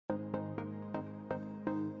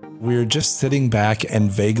We're just sitting back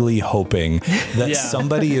and vaguely hoping that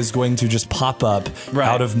somebody is going to just pop up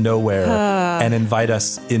out of nowhere and invite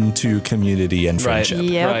us into community and friendship.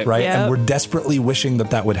 Right? And we're desperately wishing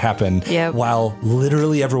that would happen while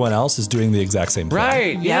literally everyone else is doing the exact same thing.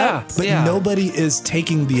 Right. Yeah. But nobody is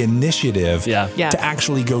taking the initiative to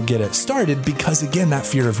actually go get it started because, again, that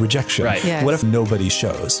fear of rejection. Right. Yes. What if nobody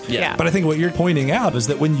shows? Yeah. But I think what you're pointing out is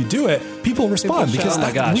that when you do it, people respond because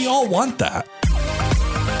we all want that.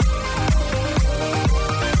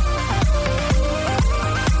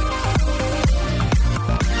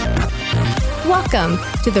 Welcome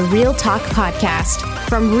to the Real Talk Podcast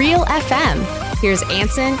from Real FM. Here's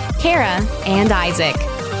Ansen, Kara, and Isaac.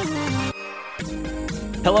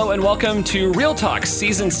 Hello and welcome to Real Talk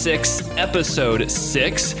Season 6, Episode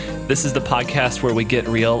 6. This is the podcast where we get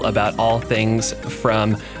real about all things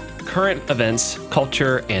from current events,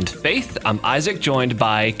 culture, and faith. I'm Isaac, joined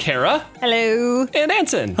by Kara. Hello. And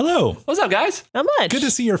Ansen. Hello. What's up, guys? Not much. Good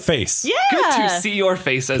to see your face. Yeah. Good to see your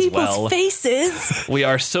face as well. People's faces. We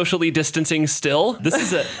are socially distancing still.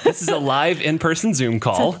 This is a live in-person Zoom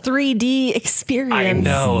call. It's a 3D experience. I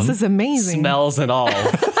know. This is amazing. Smells and all.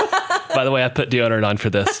 By the way, I put deodorant on for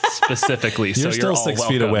this specifically. You're still all 6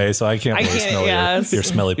 feet welcome. away, so I can't really smell your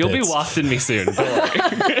smelly pits. You'll be wafting me soon. Don't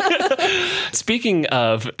worry. Speaking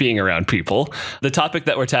of being around people, the topic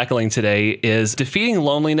that we're tackling today is defeating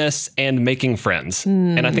loneliness and making friends.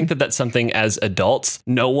 And I think that that's something as adults,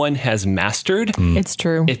 no one has mastered. It's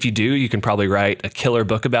true. If you do, you can probably write a killer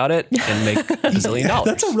book about it and make $1 billion.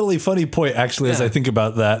 That's a really funny point, actually, as I think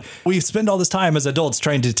about that. We spend all this time as adults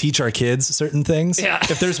trying to teach our kids certain things. Yeah.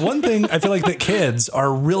 If there's one thing I feel like that kids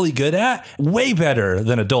are really good at, way better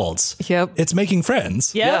than adults, it's making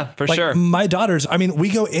friends. Yeah, for sure. My daughters, I mean, we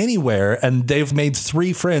go anywhere and they've made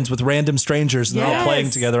 3 friends with random strangers and they're all playing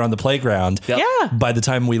together on the playground. Yep. Yeah. By the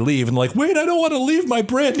time we leave, and like, wait, I don't want to leave my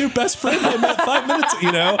brand new best friend I met 5 minutes,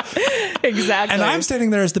 Exactly. And I'm standing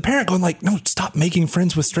there as the parent going like, no, stop making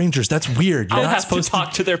friends with strangers. That's weird. You're I'll not have supposed to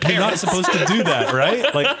talk to their parents. You're not supposed to do that,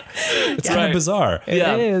 right? Like, it's kind of bizarre. It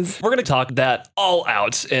is. We're going to talk that all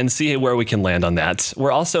out and see where we can land on that.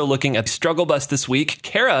 We're also looking at the struggle bus this week.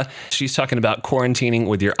 Kara, she's talking about quarantining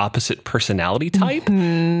with your opposite personality type.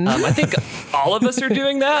 I think all of us are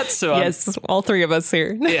doing that. So yes, all 3 of us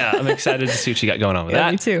here. Yeah, I'm excited to see what you got going on with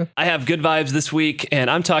that. Me too. I have good vibes this week, and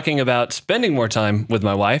I'm talking about spending more time with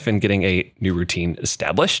my wife and getting a new routine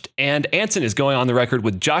established. And Ansen is going on the record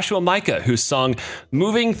with Joshua Micah, whose song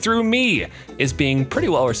Moving Through Me is being pretty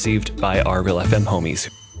well received by our Real FM homies.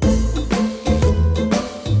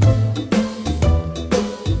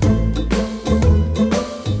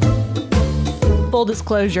 Full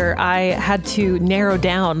disclosure, I had to narrow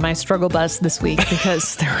down my struggle bus this week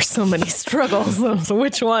because there were so many struggles. So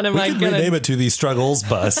which one am I We could going to rename it to the Struggles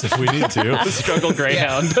Bus if we need to. The Struggle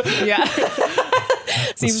Greyhound. Yeah.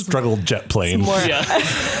 The Struggle Jet Plane.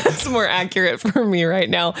 It's more accurate for me right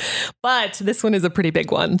now. But this one is a pretty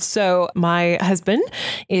big one. So my husband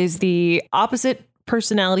is the opposite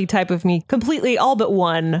personality type of me, completely all but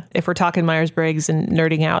one, if we're talking Myers-Briggs and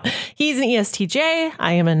nerding out. He's an ESTJ.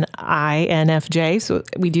 I am an INFJ, so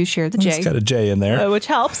we do share the J. It's got a J in there. Which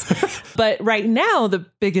helps. But right now, the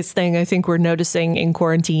biggest thing I think we're noticing in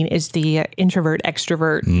quarantine is the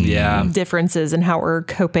introvert-extrovert differences and how we're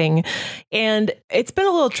coping. And it's been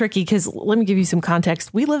a little tricky because let me give you some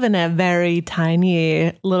context. We live in a very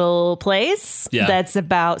tiny little place that's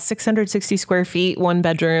about 660 square feet, 1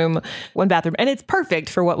 bedroom, 1 bathroom. And it's perfect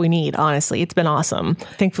for what we need, honestly. It's been awesome.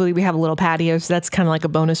 Thankfully, we have a little patio, so that's kind of like a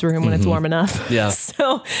bonus room when it's warm enough. Yeah.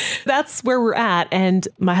 So that's where we're at. And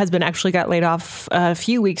my husband actually got laid off a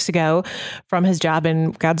few weeks ago from his job,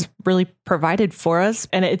 and God's really provided for us.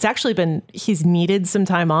 And it's actually been, he's needed some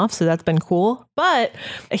time off, so that's been cool. But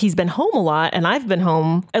he's been home a lot, and I've been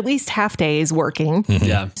home at least half days working.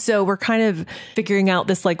 Yeah. So we're kind of figuring out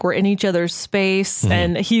this, like, we're in each other's space,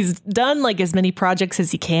 and he's done like as many projects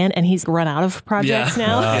as he can, and he's run out of projects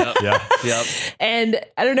now. Yep. And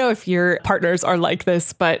I don't know if your partners are like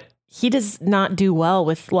this, but he does not do well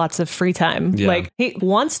with lots of free time. Yeah. Like, he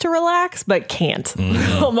wants to relax, but can't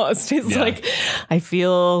almost. He's like, I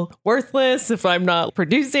feel worthless if I'm not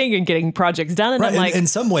producing and getting projects done. And I'm like, in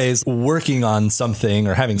some ways, working on something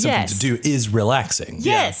or having something to do is relaxing.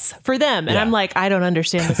 Yes, for them. And I'm like, I don't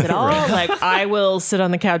understand this at all. Like, I will sit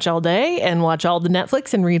on the couch all day and watch all the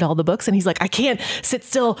Netflix and read all the books. And he's like, I can't sit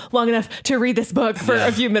still long enough to read this book for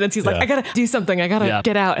a few minutes. He's like, I got to do something. I got to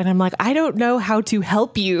get out. And I'm like, I don't know how to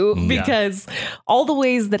help you because all the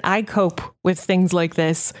ways that I cope with things like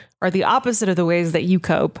this are the opposite of the ways that you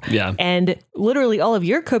cope. Yeah. And literally all of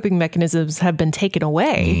your coping mechanisms have been taken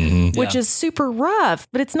away, which is super rough.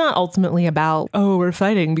 But it's not ultimately about, oh, we're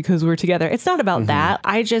fighting because we're together. It's not about that.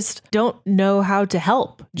 I just don't know how to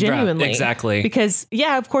help, genuinely. Right, exactly. Because,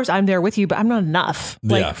 yeah, of course, I'm there with you, but I'm not enough.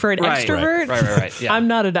 Like, for an extrovert, right. Yeah. I'm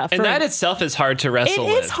not enough. And that itself is hard to wrestle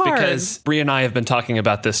with. It is hard. Because Brie and I have been talking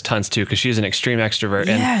about this tons, too, because she's an extreme extrovert.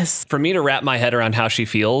 Yes. And for me to wrap my head around how she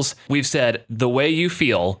feels, we've said the way you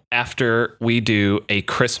feel after we do a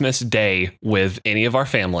Christmas day with any of our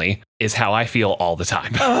family is how I feel all the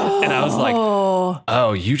time. And I was like,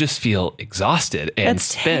 oh, you just feel exhausted and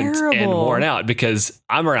spent and worn out, because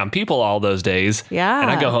I'm around people all those days. Yeah.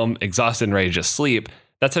 And I go home exhausted and ready to just sleep.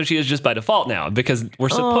 That's how she is just by default now, because we're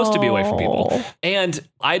supposed to be away from people. And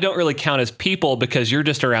I don't really count as people because you're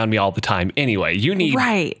just around me all the time anyway. You need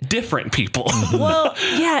different people. Well,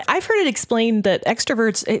 yeah, I've heard it explained that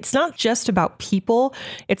extroverts, it's not just about people.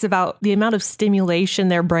 It's about the amount of stimulation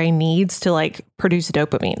their brain needs to like produce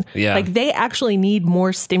dopamine. Yeah. Like they actually need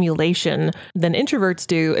more stimulation than introverts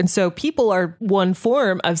do. And so people are one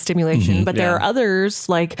form of stimulation, but there are others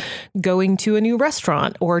like going to a new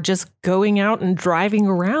restaurant or just going out and driving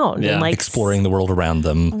around and like exploring the world around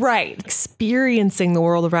them. Right. Experiencing the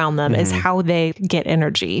world around them is how they get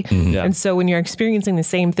energy. And so when you're experiencing the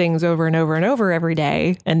same things over and over and over every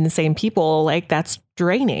day and the same people, like that's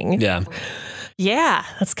draining. Yeah,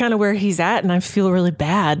 that's kind of where he's at. And I feel really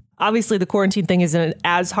bad. Obviously, the quarantine thing isn't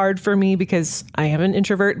as hard for me because I am an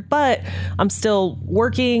introvert, but I'm still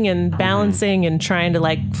working and balancing and trying to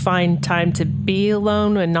like find time to be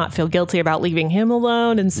alone and not feel guilty about leaving him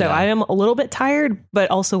alone. And so I am a little bit tired, but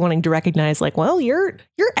also wanting to recognize like, well, you're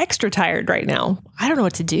extra tired right now. I don't know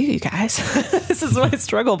what to do, you guys. This is my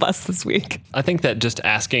struggle bus this week. I think that just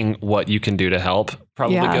asking what you can do to help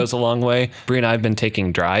probably goes a long way. Brie and I have been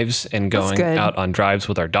taking drives and going out on drives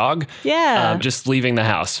with our dog. Yeah. Just leaving the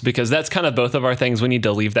house, because that's kind of both of our things. We need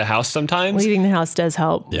to leave the house sometimes. Leaving the house does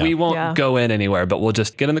help. We won't go in anywhere, but we'll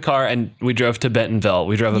just get in the car, and we drove to Bentonville.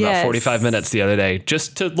 We drove about 45 minutes the other day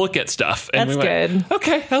just to look at stuff. And that's we went, good.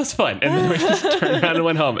 Okay, that was fun. And then we just turned around and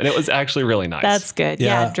went home, and it was actually really nice. That's good.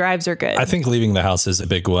 Yeah, drives are good. I think leaving the house is a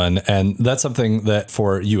big one. And that's something that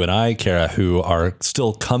for you and I, Kara, who are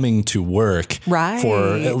still coming to work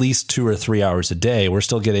for at least 2 or 3 hours a day, we're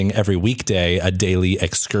still getting every weekday a daily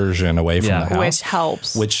excursion away from the house. Which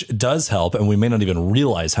helps. Which does help. And we may not even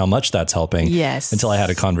realize how much that's helping. Yes. Until I had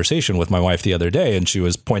a conversation with my wife the other day, and she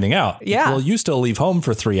was pointing out, well, you still leave home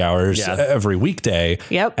for 3 hours every weekday.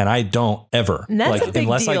 Yep. And I don't ever. And that's a big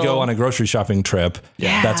unless deal. I go on a grocery shopping trip,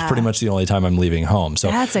 that's pretty much the only time I'm leaving home. So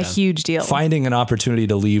that's a huge deal. Finding an opportunity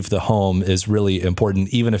to leave the home is really important,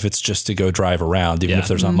 even if it's just to go drive around, even if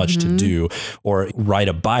there's not much to do, or ride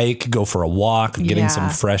a bike, go for a walk, getting some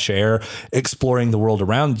fresh air, exploring the world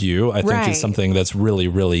around you, I think is something that's really,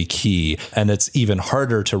 really key. And it's even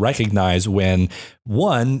harder to recognize when,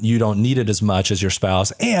 one, you don't need it as much as your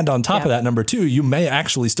spouse. And on top of that, number two, you may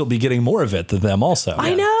actually still be getting more of it than them also.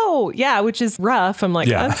 I know. Yeah, which is rough. I'm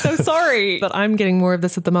like, I'm so sorry, but I'm getting more of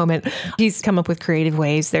this at the moment. He's come up with creative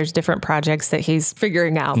ways. There's different projects that he's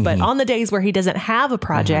figuring out. But on the days where he doesn't have a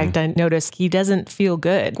project, I notice he doesn't feel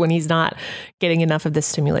good when he's not getting enough of this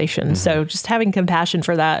stimulation. So just having compassion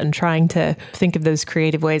for that and trying to think of those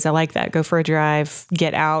creative ways. I like that. Go for a drive,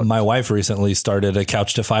 get out. My wife recently started a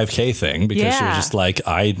couch to 5K thing because she was just like,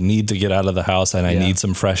 I need to get out of the house and I need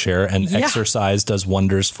some fresh air, and exercise does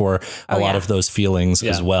wonders for a lot of those feelings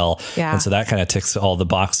as well. And so that kind of ticks all the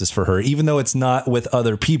boxes for her, even though it's not with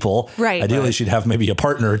other people. Ideally, she'd have maybe a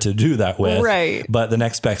partner to do that with. But the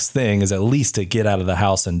next best thing is at least to get out of the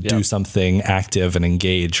house and do something active and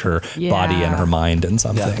engage her body and her mind in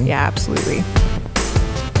something. Yeah, absolutely.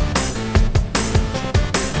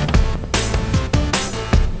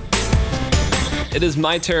 It is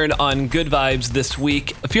my turn on Good Vibes this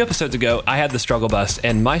week. A few episodes ago, I had the struggle bus,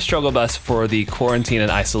 and my struggle bus for the quarantine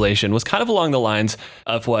and isolation was kind of along the lines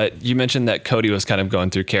of what you mentioned that Cody was kind of going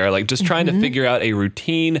through, Kara, like just trying to figure out a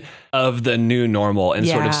routine of the new normal and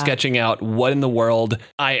sort of sketching out what in the world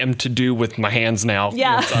I am to do with my hands now.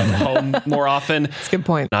 Once I'm home more often. That's a good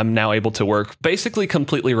point. I'm now able to work basically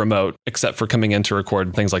completely remote, except for coming in to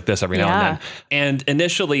record things like this every now and then. And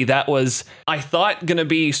initially that was, I thought, going to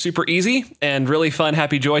be super easy and really really fun,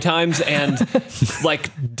 happy joy times. And like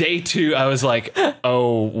day 2, I was like,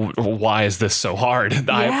 oh, why is this so hard?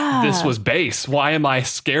 This was bass. Why am I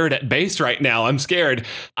scared at bass right now? I'm scared.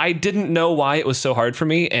 I didn't know why it was so hard for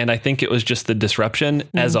me. And I think it was just the disruption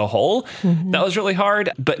as a whole that was really hard.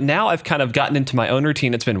 But now I've kind of gotten into my own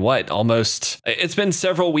routine. It's been it's been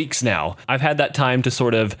several weeks now. I've had that time to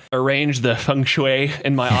sort of arrange the feng shui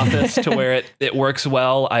in my office to where it works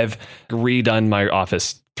well. I've redone my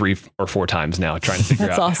office 3 or 4 times now, trying to figure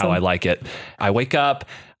out how I like it. I wake up,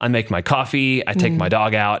 I make my coffee, I take my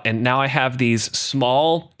dog out, and now I have these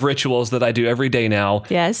small rituals that I do every day now.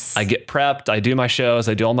 Yes. I get prepped, I do my shows,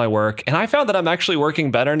 I do all my work, and I found that I'm actually working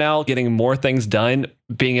better now, getting more things done,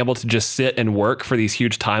 being able to just sit and work for these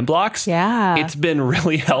huge time blocks. Yeah. It's been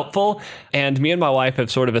really helpful, and me and my wife have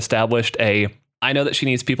sort of established I know that she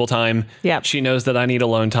needs people time. Yep. She knows that I need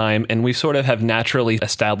alone time. And we sort of have naturally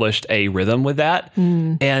established a rhythm with that.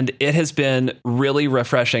 And it has been really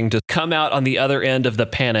refreshing to come out on the other end of the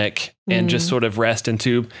panic and just sort of rest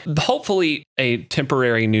into hopefully a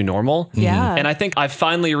temporary new normal. Yeah. And I think I've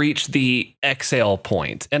finally reached the exhale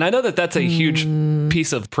point. And I know that that's a huge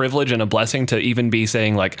piece of privilege and a blessing to even be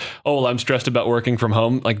saying like, oh, I'm stressed about working from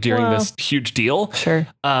home, like during this huge deal. Sure.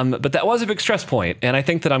 But that was a big stress point. And I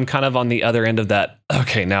think that I'm kind of on the other end of that.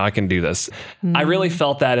 Okay, now I can do this. I really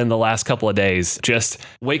felt that in the last couple of days, just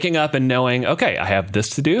waking up and knowing, okay, I have this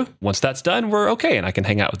to do. Once that's done, we're okay. And I can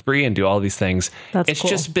hang out with Bree and do all these things. It's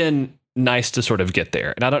just been nice to sort of get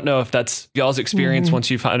there. And I don't know if that's y'all's experience once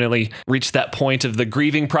you finally reach that point of the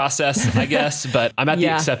grieving process, I guess, but I'm at the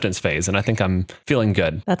acceptance phase and I think I'm feeling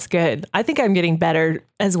good. That's good. I think I'm getting better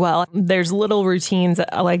as well. There's little routines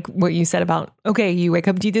like what you said about, okay, you wake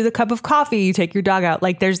up, you do the cup of coffee, you take your dog out.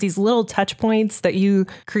 Like there's these little touch points that you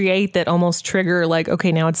create that almost trigger like,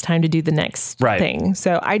 okay, now it's time to do the next thing.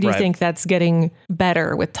 So I do think that's getting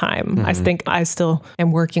better with time. I think I still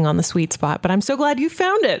am working on the sweet spot, but I'm so glad you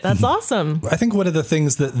found it. That's awesome. I think one of the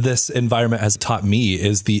things that this environment has taught me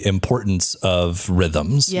is the importance of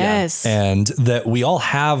rhythms. Yes. And that we all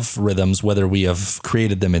have rhythms, whether we have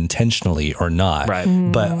created them intentionally or not.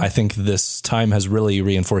 Right. But I think this time has really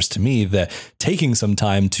reinforced to me that taking some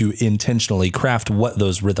time to intentionally craft what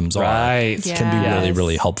those rhythms are can be really,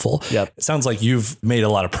 really helpful. Yep. It sounds like you've made a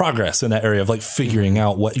lot of progress in that area of like figuring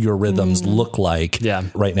out what your rhythms look like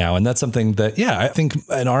right now. And that's something that, I think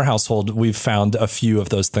in our household, we've found a few of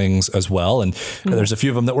those things as well. And there's a few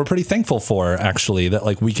of them that we're pretty thankful for, actually, that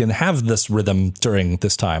like we can have this rhythm during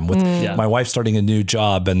this time with my wife starting a new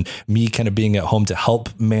job and me kind of being at home to help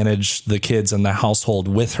manage the kids and the household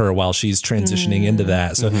with her while she's transitioning into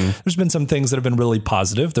that. So there's been some things that have been really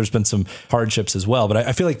positive. There's been some hardships as well. But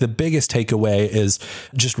I feel like the biggest takeaway is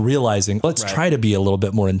just realizing, let's try to be a little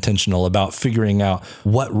bit more intentional about figuring out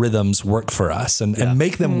what rhythms work for us and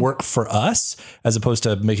make them work for us as opposed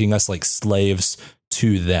to making us like slaves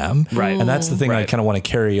to them. Right. And that's the thing I kind of want to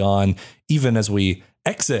carry on even as we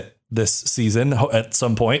exit this season at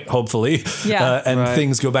some point, hopefully, and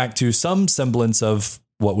things go back to some semblance of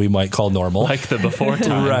what we might call normal. Like the before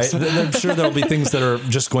times. Right. I'm sure there'll be things that are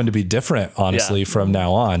just going to be different, honestly, from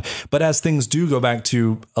now on. But as things do go back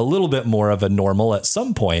to a little bit more of a normal at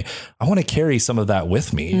some point, I want to carry some of that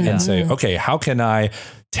with me and say, okay, how can I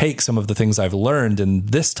take some of the things I've learned in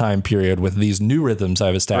this time period with these new rhythms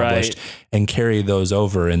I've established and carry those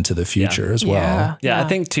over into the future as well. Yeah, I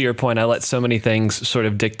think to your point, I let so many things sort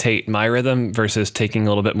of dictate my rhythm versus taking a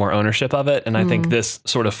little bit more ownership of it. And I think this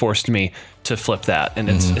sort of forced me to flip that. And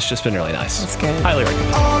it's just been really nice. That's good. Highly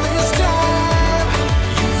recommend.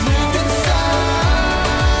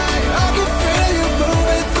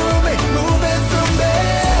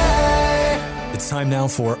 Time now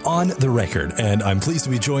for On the Record, and I'm pleased to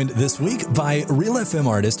be joined this week by Real FM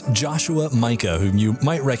artist Joshua Micah, whom you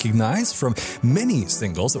might recognize from many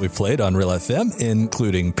singles that we've played on Real FM,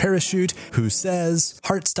 including Parachute, Who Says,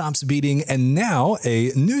 Heart Stops Beating, and now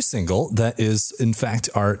a new single that is, in fact,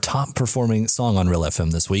 our top performing song on Real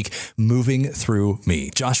FM this week, Moving Through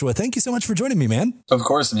Me. Joshua, thank you so much for joining me, man. Of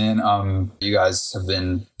course, man. You guys have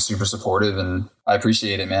been super supportive, and I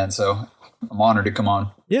appreciate it, man. So I'm honored to come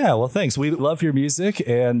on. Yeah, well, thanks. We love your music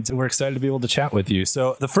and we're excited to be able to chat with you.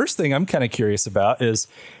 So the first thing I'm kind of curious about is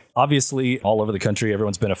obviously all over the country,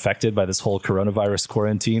 everyone's been affected by this whole coronavirus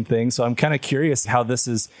quarantine thing. So I'm kind of curious how this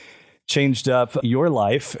has changed up your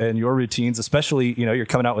life and your routines, especially, you're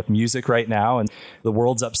coming out with music right now and the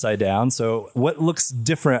world's upside down. So what looks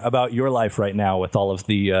different about your life right now with all of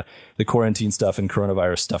the quarantine stuff and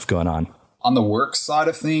coronavirus stuff going on? On the work side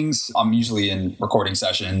of things, I'm usually in recording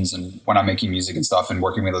sessions and when I'm making music and stuff and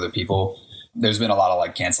working with other people, there's been a lot of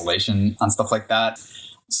like cancellation on stuff like that.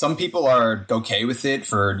 some people are okay with it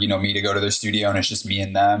for, me to go to their studio and it's just me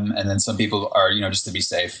and them. And then some people are, just to be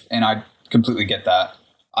safe. And I completely get that.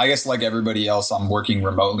 I guess like everybody else, I'm working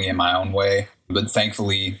remotely in my own way. But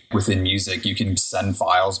thankfully, within music, you can send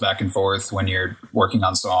files back and forth when you're working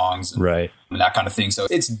on songs and that kind of thing. So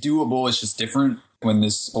it's doable. It's just different. When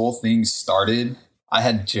this whole thing started, I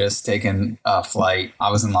had just taken a flight.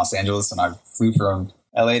 I was in Los Angeles and I flew from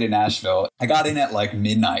LA to Nashville. I got in at like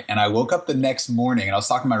midnight and I woke up the next morning and I was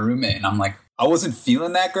talking to my roommate and I'm like, I wasn't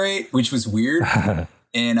feeling that great, which was weird.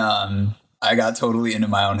 And I got totally into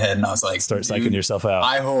my own head and I was like, start psyching yourself out.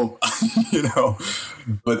 I hope,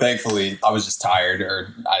 but thankfully I was just tired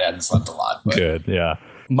or I hadn't slept a lot. But. Good. Yeah.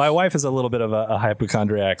 My wife is a little bit of a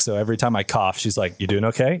hypochondriac. So every time I cough, she's like, you doing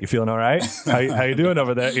okay? You feeling all right? How you doing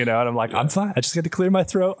over there? And I'm like, I'm fine. I just got to clear my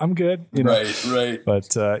throat. I'm good. Right.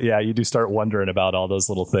 But you do start wondering about all those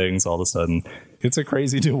little things all of a sudden. It's a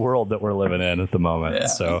crazy new world that we're living in at the moment. Yeah.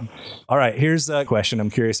 So, all right, here's a question I'm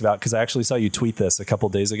curious about because I actually saw you tweet this a couple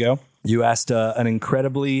days ago. You asked an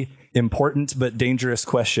incredibly important but dangerous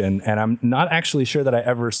question, and I'm not actually sure that I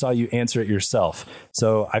ever saw you answer it yourself.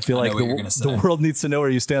 So I feel like the world needs to know where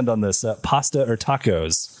you stand on this. Pasta or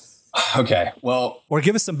tacos? Okay, well... Or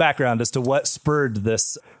give us some background as to what spurred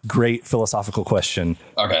this great philosophical question.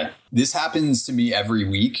 Okay. This happens to me every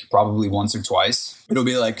week, probably once or twice. It'll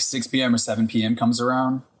be like 6 p.m. or 7 p.m. comes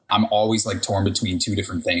around. I'm always like torn between two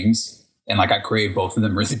different things. And like I crave both of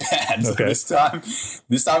them really bad. So this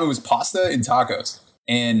time it was pasta and tacos.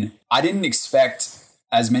 And I didn't expect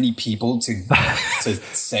as many people to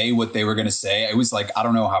say what they were going to say. It was like, I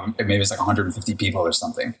don't know how, maybe it's like 150 people or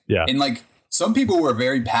something. Yeah. And like, some people were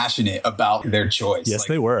very passionate about their choice. Yes, like,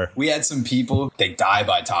 they were. We had some people, they die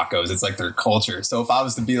by tacos. It's like their culture. So if I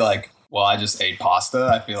was to be like, well, I just ate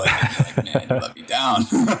pasta, I feel like, they'd be like, man, you let me down.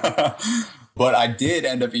 But I did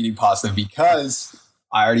end up eating pasta because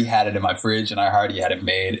I already had it in my fridge and I already had it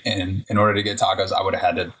made. And in order to get tacos, I would have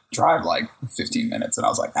had to drive like 15 minutes. And I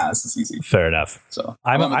was like, this is easy. Fair enough. So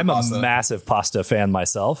I'm a massive pasta fan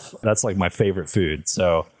myself. That's like my favorite food.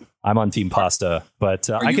 So I'm on team pasta, but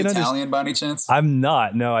are you Italian by any chance? I'm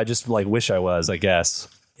not. No, I just like wish I was, I guess.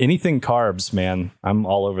 Anything carbs, man, I'm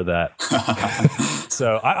all over that.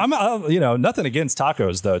 So I'm nothing against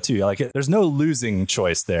tacos though, too. Like there's no losing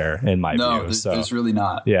choice there in my view. No, there's really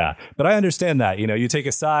not. Yeah, but I understand that. You take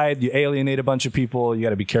a side, you alienate a bunch of people. You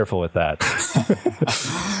got to be careful with that.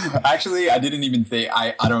 Actually, I didn't even think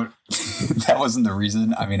I don't. That wasn't the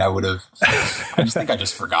reason. I mean, I would have. I just think I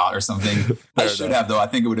just forgot or something. I should have though. I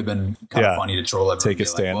think it would have been kind of funny to troll everyone. Take a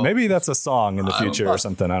stand. Like, maybe that's a song in the future or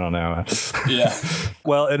something. I don't know. Yeah.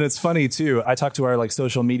 Well, and it's funny too. I talk to our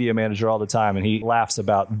social media manager all the time, and he laughs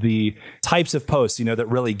about the types of posts that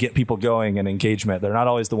really get people going and engagement. They're not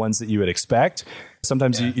always the ones that you would expect.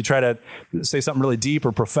 Sometimes you try to say something really deep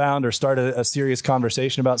or profound or start a serious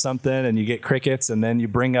conversation about something and you get crickets, and then you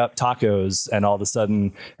bring up tacos and all of a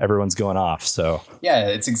sudden everyone's going off. So yeah,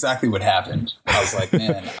 it's exactly what happened. I was like,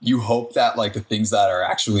 man, you hope that like the things that are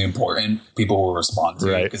actually important, people will respond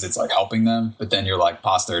to because it's like helping them. But then you're like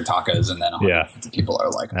pasta or tacos, and then 150 people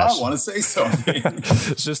are like, I want to say something.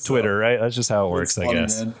 It's just Twitter, right? That's just how it works, I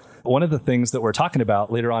guess. Man. One of the things that we're talking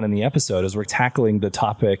about later on in the episode is we're tackling the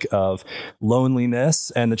topic of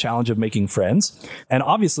loneliness and the challenge of making friends. And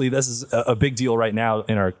obviously, this is a big deal right now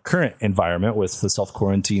in our current environment with the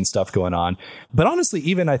self-quarantine stuff going on. But honestly,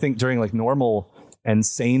 even I think during like normal and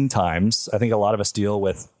sane times, I think a lot of us deal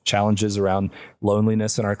with challenges around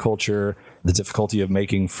loneliness in our culture, the difficulty of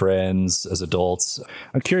making friends as adults.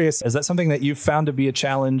 I'm curious, is that something that you've found to be a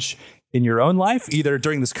challenge in your own life, either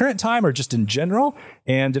during this current time or just in general?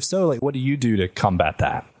 And if so, like, what do you do to combat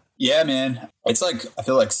that? Yeah, man. It's like, I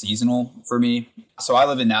feel like seasonal for me. So I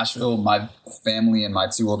live in Nashville. My family and my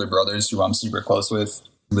two older brothers, who I'm super close with,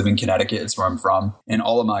 live in Connecticut. It's where I'm from. And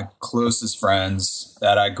all of my closest friends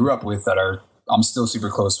that I grew up with I'm still super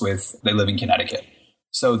close with, they live in Connecticut.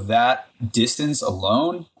 So that distance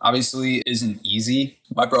alone obviously isn't easy.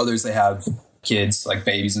 My brothers, they have kids, like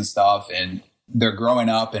babies and stuff, and they're growing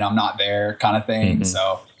up and I'm not there kind of thing. Mm-hmm.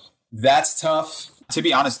 So that's tough. To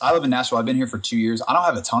be honest, I live in Nashville. I've been here for 2 years. I don't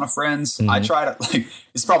have a ton of friends. Mm-hmm. I try to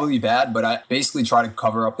it's probably bad, but I basically try to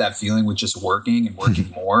cover up that feeling with just working and working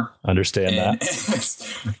more. Understand that.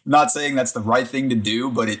 It's not saying that's the right thing to do,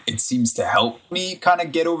 but it seems to help me kind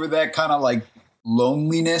of get over that kind of like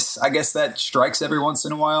loneliness, I guess, that strikes every once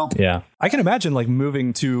in a while. Yeah. I can imagine like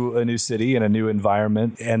moving to a new city and a new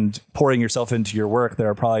environment and pouring yourself into your work. There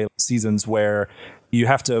are probably seasons where you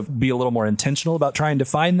have to be a little more intentional about trying to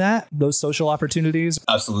find those social opportunities?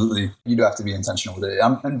 Absolutely. You do have to be intentional with it.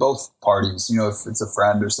 In both parties. If it's a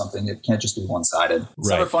friend or something, it can't just be one-sided. It's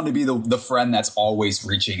never fun to be the friend that's always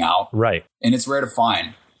reaching out. Right. And it's rare to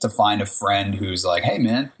find a friend who's like, hey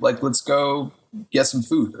man, like, let's go get some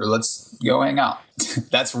food or let's go hang out.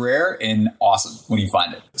 That's rare and awesome when you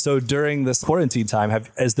find it. So during this quarantine time,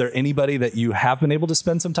 is there anybody that you have been able to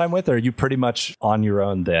spend some time with, or are you pretty much on your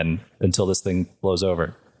own then until this thing blows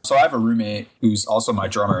over? So I have a roommate who's also my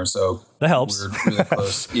drummer, so that helps. We're really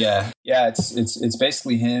close. Yeah. It's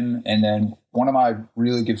basically him, and then one of my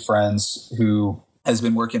really good friends who has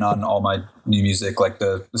been working on all my new music, like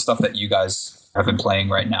the stuff that you guys have been playing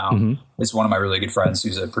right now. Mm-hmm. It's one of my really good friends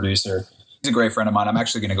who's a producer. He's a great friend of mine. I'm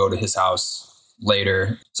actually going to go to his house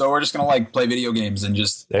later. So we're just going to like play video games and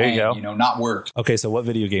just, there you go. Not work. Okay. So what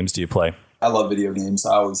video games do you play? I love video games.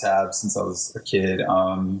 I always have since I was a kid.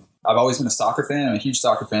 I've always been a soccer fan. I'm a huge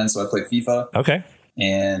soccer fan. So I play FIFA. Okay.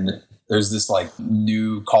 And there's this like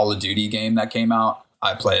new Call of Duty game that came out.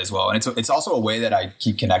 I play as well. And it's also a way that I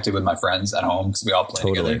keep connected with my friends at home because we all play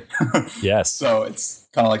together. Yes. So it's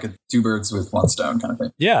kind of like a two birds with one stone kind of thing.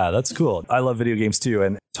 Yeah, that's cool. I love video games too,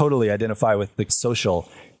 and totally identify with the social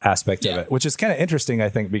aspect of it, which is kind of interesting, I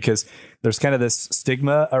think, because there's kind of this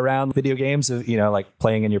stigma around video games of, like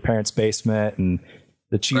playing in your parents' basement and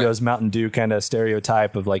the Cheetos Mountain Dew kind of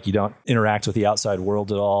stereotype of like you don't interact with the outside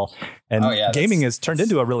world at all. And gaming has turned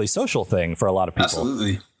into a really social thing for a lot of people.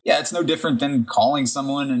 Absolutely. Yeah, it's no different than calling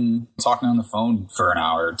someone and talking on the phone for an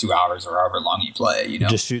hour or 2 hours or however long you play.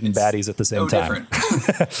 Just shooting baddies at the same time.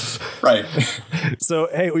 Different. Right. So,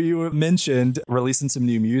 hey, you mentioned releasing some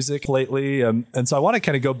new music lately. And so I want to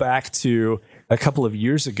kind of go back to a couple of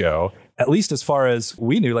years ago, at least as far as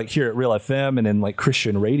we knew, like here at Real FM and in like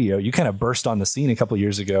Christian radio, you kind of burst on the scene a couple of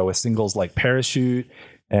years ago with singles like Parachute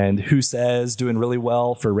and Who Says doing really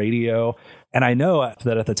well for radio. And I know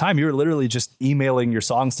that at the time you were literally just emailing your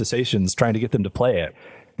songs to stations trying to get them to play it.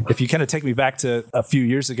 If you kind of take me back to a few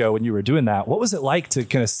years ago when you were doing that, what was it like to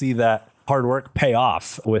kind of see that hard work pay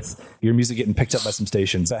off with your music getting picked up by some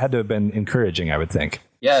stations? That had to have been encouraging, I would think.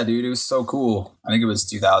 Yeah, dude, it was so cool. I think it was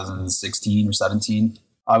 2016 or 17.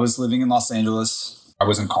 I was living in Los Angeles. I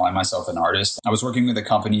wasn't calling myself an artist. I was working with a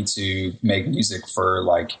company to make music for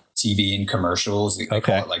like TV and commercials. They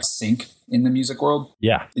call it like sync in the music world.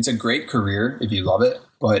 Yeah. It's a great career if you love it.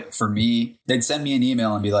 But for me, they'd send me an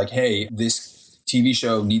email and be like, hey, this TV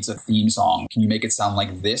show needs a theme song. Can you make it sound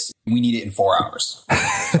like this? We need it in 4 hours.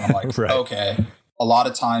 So I'm like, okay. A lot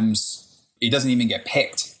of times it doesn't even get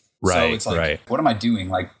picked. Right. So it's like, what am I doing?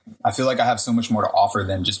 Like, I feel like I have so much more to offer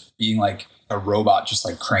than just being like a robot, just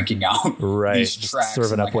like cranking out these tracks.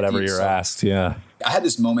 Serving up whatever you're asked. Yeah. I had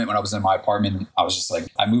this moment when I was in my apartment. I was just like,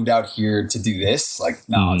 I moved out here to do this. Like,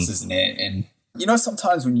 no, this isn't it. And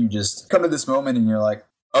sometimes when you just come to this moment and you're like,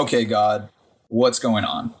 okay, God, what's going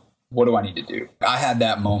on? What do I need to do? I had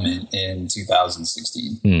that moment in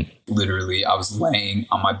 2016. Literally, I was laying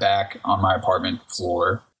on my back on my apartment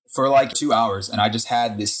floor for like 2 hours. And I just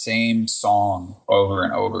had this same song over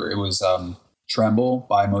and over. It was Tremble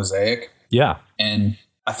by Mosaic. Yeah. And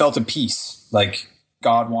I felt a peace. Like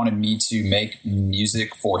God wanted me to make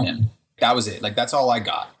music for him. That was it. Like, that's all I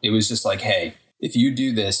got. It was just like, hey, if you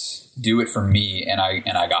do this, do it for me. And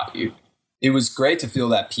I got you. It was great to feel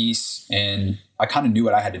that peace. And I kind of knew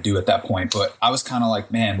what I had to do at that point, but I was kind of like,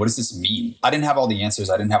 man, what does this mean? I didn't have all the answers.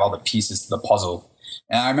 I didn't have all the pieces to the puzzle.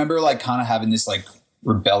 And I remember like kind of having this like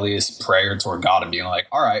rebellious prayer toward God and being like,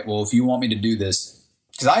 all right, well, if you want me to do this,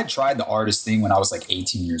 because I had tried the artist thing when I was like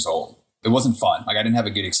 18 years old. It wasn't fun. Like, I didn't have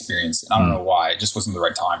a good experience. And I don't know why. It just wasn't the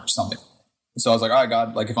right time or something. So I was like, all right,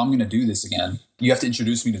 God, like if I'm going to do this again, you have to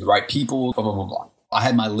introduce me to the right people, blah, blah, blah, blah. I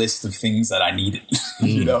had my list of things that I needed,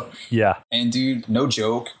 Yeah. And dude, no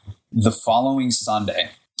joke. The following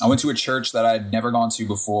Sunday, I went to a church that I'd never gone to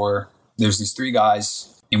before. There's these 3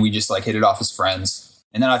 guys and we just like hit it off as friends.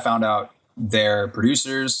 And then I found out they're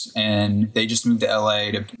producers and they just moved to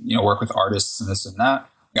LA to, work with artists and this and that.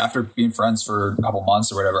 After being friends for a couple months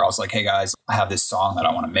or whatever, I was like, hey guys, I have this song that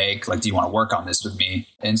I want to make. Like, do you want to work on this with me?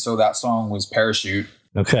 And so that song was Parachute.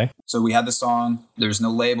 Okay. So we had the song. There was no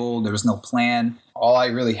label. There was no plan. All I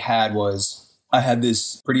really had was I had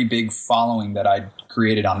this pretty big following that I'd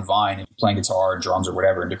created on Vine, playing guitar, drums, or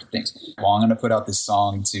whatever, and different things. Well, I'm going to put out this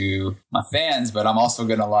song to my fans, but I'm also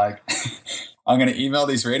going to like, I'm going to email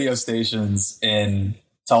these radio stations and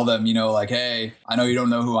tell them, like, hey, I know you don't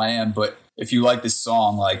know who I am, but if you like this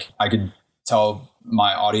song, like I could tell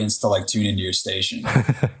my audience to like tune into your station.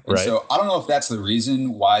 Right. So I don't know if that's the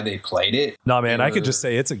reason why they played it. No, man, I could just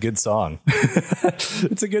say it's a good song.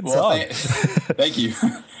 It's a good song. Thank you.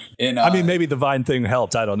 And, I mean, maybe the Vine thing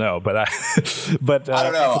helped. I don't know, but I don't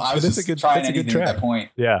know. I was just trying anything at that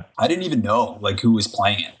point. Yeah, I didn't even know like who was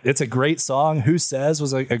playing it. It's a great song. Who Says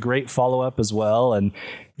was a great follow up as well. And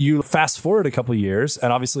you fast forward a couple of years,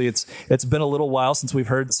 and obviously it's been a little while since we've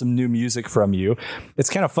heard some new music from you.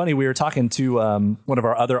 It's kind of funny. We were talking to one of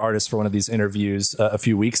our other artists for one of these interviews a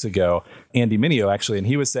few weeks ago, Andy Mineo, actually, and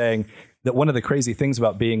he was saying that one of the crazy things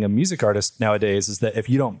about being a music artist nowadays is that if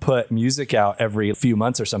you don't put music out every few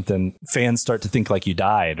months or something, fans start to think like you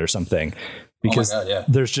died or something, because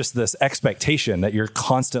there's just this expectation that you're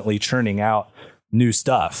constantly churning out new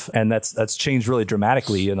stuff. And that's changed really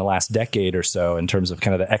dramatically in the last decade or so in terms of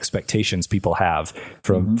kind of the expectations people have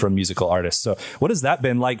from musical artists. So what has that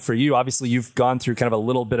been like for you? Obviously, you've gone through kind of a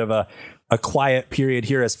little bit of a quiet period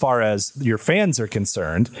here as far as your fans are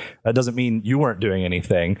concerned. That doesn't mean you weren't doing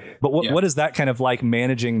anything. But what is that kind of like,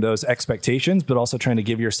 managing those expectations, but also trying to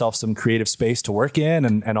give yourself some creative space to work in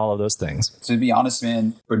and all of those things? To be honest,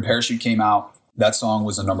 man, when Parachute came out, that song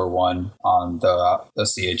was a number one on the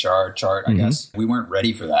CHR chart, I guess. We weren't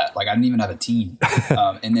ready for that. Like, I didn't even have a team.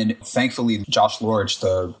 And then thankfully, Josh Lorich,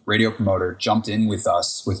 the radio promoter, jumped in with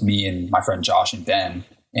us, with me and my friend Josh and Ben.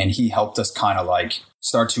 And he helped us kind of like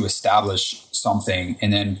start to establish something.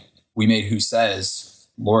 And then we made Who Says.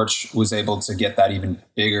 Lorch was able to get that even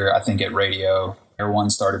bigger, I think, at radio. Everyone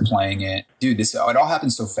started playing it. Dude, it all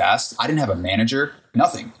happened so fast. I didn't have a manager,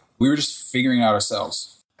 nothing. We were just figuring it out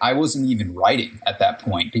ourselves. I wasn't even writing at that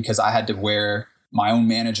point because I had to wear my own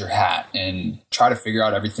manager hat and try to figure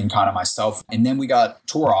out everything kind of myself. And then we got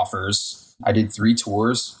tour offers. I did 3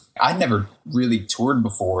 tours. I'd never really toured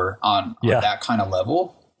before on that kind of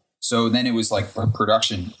level. So then it was like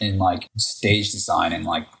production and like stage design and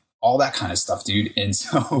like all that kind of stuff, dude. And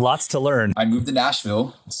so lots to learn. I moved to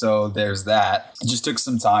Nashville. So there's that. It just took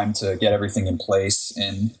some time to get everything in place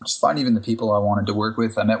and just find even the people I wanted to work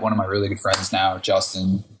with. I met one of my really good friends now,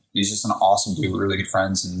 Justin. He's just an awesome dude. We're really good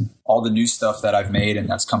friends. And all the new stuff that I've made and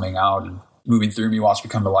that's coming out and moving through me, Watch Me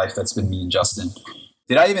Come to Life, that's been me and Justin.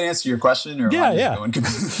 Did I even answer your question? Or yeah.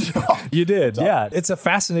 You did. Yeah. It's a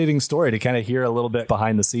fascinating story to kind of hear a little bit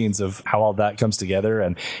behind the scenes of how all that comes together.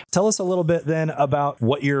 And tell us a little bit then about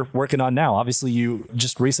what you're working on now. Obviously, you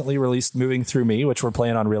just recently released Moving Through Me, which we're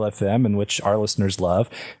playing on Real FM and which our listeners love.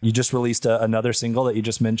 You just released another single that you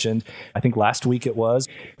just mentioned, I think last week it was.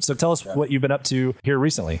 So tell us what you've been up to here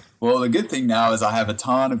recently. Well, the good thing now is I have a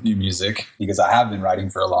ton of new music because I have been writing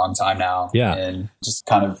for a long time now. Yeah. And just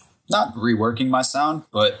kind of not reworking my sound,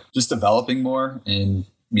 but just developing more in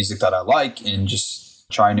music that I like and just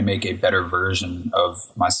trying to make a better version of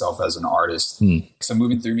myself as an artist. So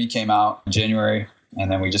Moving Through Me came out in January, and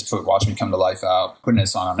then we just put Watch Me Come to Life out, putting a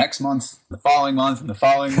song out next month, the following month, and the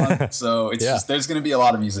following month. So it's just, there's going to be a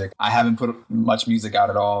lot of music. I haven't put much music out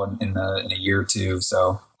at all in a year or two.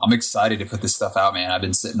 So I'm excited to put this stuff out, man. I've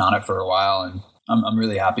been sitting on it for a while, and I'm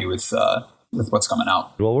really happy with what's coming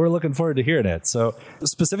out. Well, we're looking forward to hearing it. So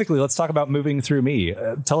specifically, let's talk about Moving Through Me.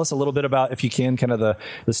 Tell us a little bit about, if you can, kind of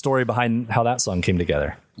the story behind how that song came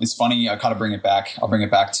together. It's funny. I kind of bring it back. I'll bring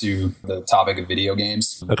it back to the topic of video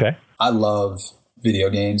games. Okay. I love video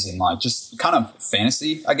games and like just kind of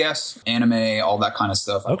fantasy, I guess, anime, all that kind of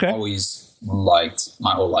stuff. Okay. I've always liked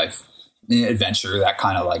my whole life. Adventure, that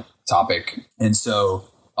kind of like topic. And so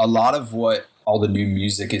a lot of what all the new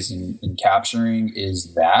music is in capturing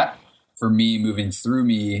is that. For me, Moving Through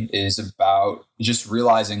Me is about just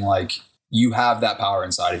realizing like you have that power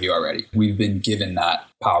inside of you already. We've been given that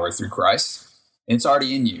power through Christ. And it's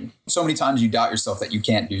already in you. So many times you doubt yourself that you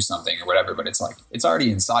can't do something or whatever, but it's like, it's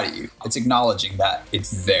already inside of you. It's acknowledging that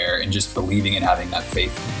it's there and just believing and having that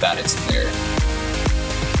faith that it's there.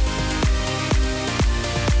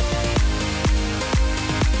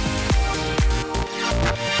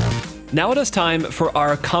 Now it is time for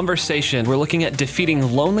our conversation. We're looking at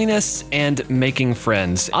defeating loneliness and making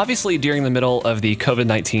friends. Obviously, during the middle of the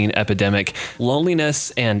COVID-19 epidemic,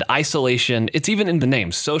 loneliness and isolation, it's even in the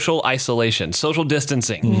name, social isolation, social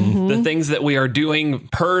distancing, the things that we are doing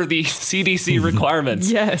per the CDC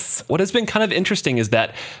requirements. Yes. What has been kind of interesting is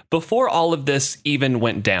that before all of this even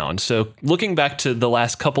went down, so looking back to the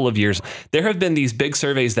last couple of years, there have been these big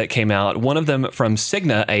surveys that came out. One of them from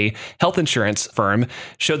Cigna, a health insurance firm,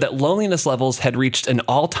 showed that loneliness levels had reached an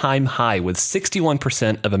all-time high, with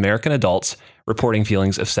 61% of American adults reporting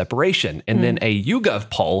feelings of separation. And then a YouGov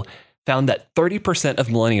poll found that 30% of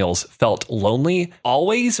millennials felt lonely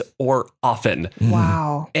always or often.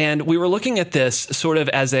 Wow. And we were looking at this sort of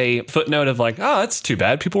as a footnote of like, oh, that's too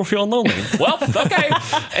bad. People are feeling lonely. Well, okay.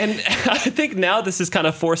 And I think now this has kind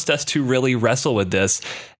of forced us to really wrestle with this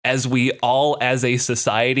as we all as a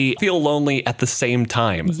society feel lonely at the same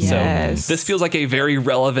time. Yes. So this feels like a very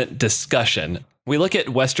relevant discussion. We look at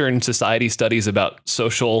Western society studies about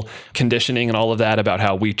social conditioning and all of that, about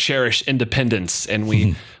how we cherish independence, and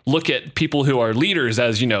we look at people who are leaders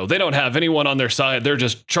as, they don't have anyone on their side. They're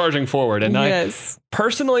just charging forward. And yes.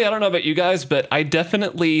 Personally, I don't know about you guys, but I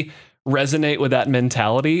definitely resonate with that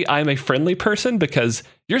mentality. I'm a friendly person because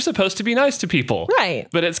you're supposed to be nice to people. Right.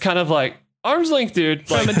 But it's kind of like, arm's length, dude.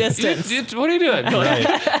 From a distance. What are you doing?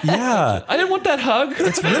 Right. Yeah. I didn't want that hug.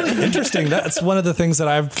 It's really interesting. That's one of the things that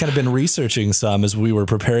I've kind of been researching some as we were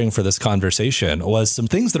preparing for this conversation, was some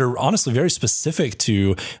things that are honestly very specific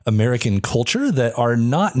to American culture that are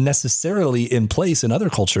not necessarily in place in other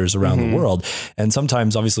cultures around the world. And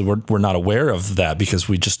sometimes, obviously, we're not aware of that because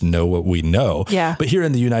we just know what we know. Yeah. But here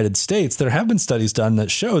in the United States, there have been studies done that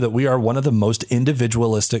show that we are one of the most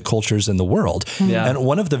individualistic cultures in the world. Yeah. And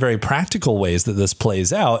one of the very practical ways that this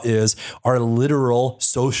plays out is our literal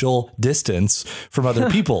social distance from other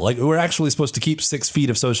people. Like, we're actually supposed to keep 6 feet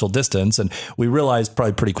of social distance. And we realized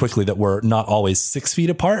probably pretty quickly that we're not always 6 feet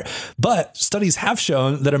apart. But studies have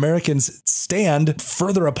shown that Americans stand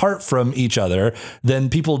further apart from each other than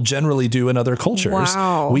people generally do in other cultures.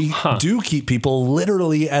 Wow. We do keep people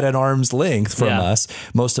literally at an arm's length from us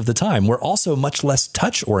most of the time. We're also much less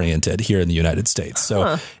touch oriented here in the United States.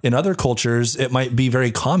 So in other cultures, it might be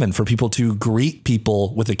very common for people to greet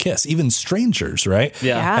people with a kiss, even strangers, right?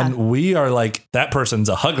 Yeah. And we are like, that person's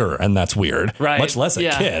a hugger, and that's weird. Right. Much less a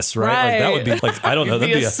kiss, right? Like, that would be like, I don't know,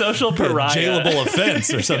 that'd be a social pariah, jailable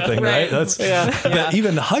offense or something, right? That's but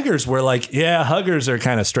even huggers, we're like, huggers are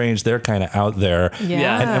kind of strange. They're kind of out there.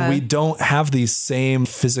 And we don't have these same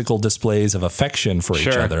physical displays of affection for each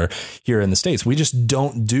other here in the States. We just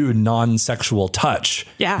don't do non-sexual touch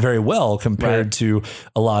very well compared to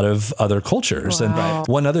a lot of other cultures. Wow. And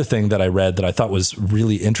one other thing that I read that I thought was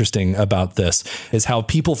really interesting about this is how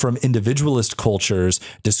people from individualist cultures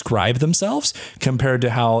describe themselves compared to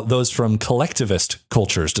how those from collectivist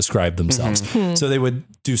cultures describe themselves. So they would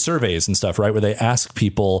do surveys and stuff, right, where they ask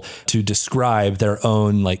people to describe their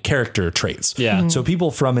own like character traits. So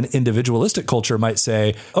people from an individualistic culture might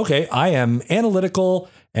say, okay, I am analytical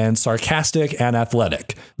and sarcastic and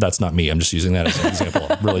athletic. That's not me. I'm just using that as an example.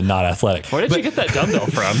 I'm really not athletic. Where did you get that dumbbell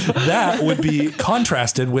from? That would be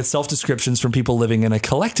contrasted with self-descriptions from people living in a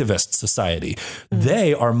collectivist society.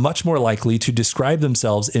 They are much more likely to describe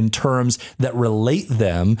themselves in terms that relate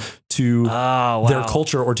them to their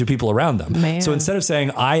culture or to people around them. Man. So instead of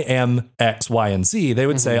saying, I am X, Y, and Z, they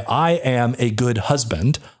would say, I am a good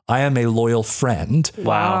husband. I am a loyal friend.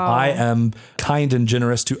 Wow. I am kind and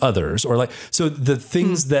generous to others. Or like, so the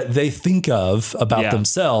things that they think of about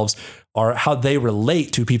themselves are how they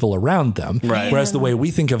relate to people around them. Right. Whereas the way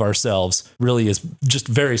we think of ourselves really is just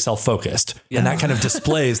very self-focused. And that kind of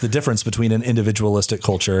displays the difference between an individualistic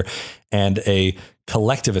culture and a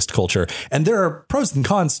collectivist culture. And there are pros and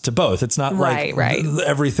cons to both. It's not like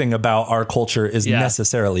everything about our culture is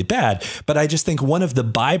necessarily bad. But I just think one of the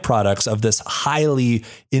byproducts of this highly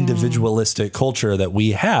individualistic culture that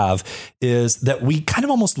we have is that we kind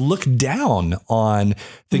of almost look down on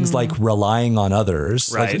things like relying on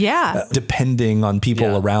others, like depending on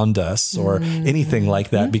people around us or anything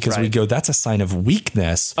like that, because we go, that's a sign of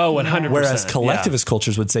weakness. Oh, 100%. Whereas collectivist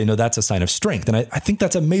cultures would say, no, that's a sign of strength. And I think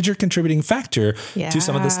that's a major contributing factor to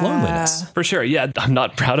some of this loneliness. For sure. Yeah, I'm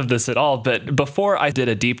not proud of this at all. But before I did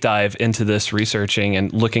a deep dive into this researching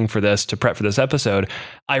and looking for this to prep for this episode,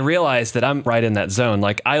 I realized that I'm right in that zone.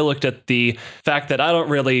 Like, I looked at the fact that I don't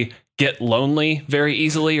really get lonely very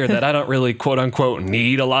easily, or that I don't really quote unquote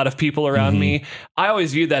need a lot of people around me. I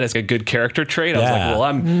always viewed that as a good character trait. I was like, well,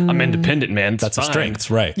 I'm independent, man. That's a strength,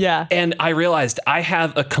 right? Yeah. And I realized I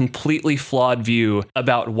have a completely flawed view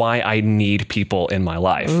about why I need people in my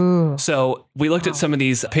life. Ooh. So we looked at some of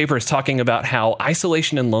these papers talking about how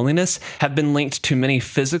isolation and loneliness have been linked to many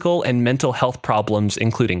physical and mental health problems,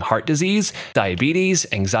 including heart disease, diabetes,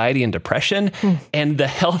 anxiety, and depression. And the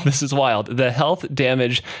health, this is wild, the health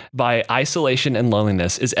damage by isolation and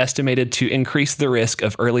loneliness is estimated to increase the risk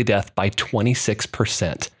of early death by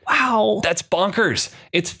 26%. Wow. That's bonkers.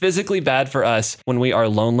 It's physically bad for us when we are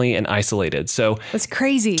lonely and isolated. So that's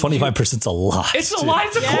crazy. 25% is a lot. It's a lot.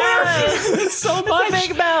 It's a quarter. It's so much. It's a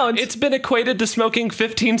big amount. It's been equated to smoking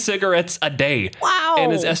 15 cigarettes a day. Wow.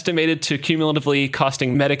 And is estimated to cumulatively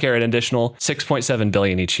costing Medicare an additional $6.7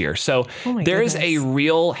 billion each year. So there is a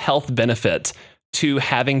real health benefit to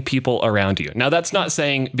having people around you. Now, that's not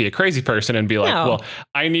saying be a crazy person and be like, well,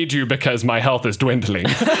 I need you because my health is dwindling.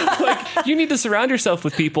 Like, you need to surround yourself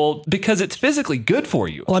with people because it's physically good for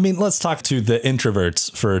you. Well, I mean, let's talk to the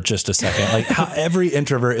introverts for just a second. Like, how every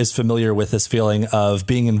introvert is familiar with this feeling of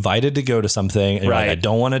being invited to go to something. And you're like, I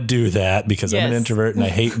don't want to do that because I'm an introvert and I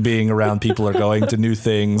hate being around people or going to new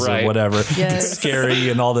things or whatever. It's scary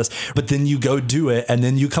and all this. But then you go do it and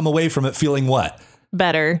then you come away from it feeling what?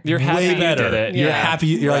 Better. You're happy way better. You did it. You're happy.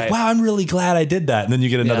 You're like, wow, I'm really glad I did that. And then you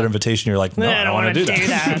get another invitation. You're like, no, I don't want to do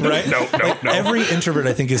that. Right? No. Every introvert,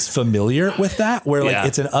 I think, is familiar with that, where like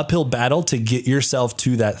it's an uphill battle to get yourself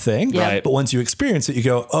to that thing. Right. But once you experience it, you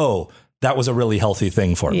go, oh, that was a really healthy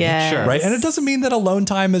thing for me. Sure. Right. And it doesn't mean that alone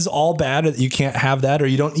time is all bad, or that you can't have that, or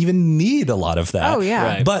you don't even need a lot of that. Oh, yeah.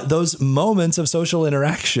 Right. But those moments of social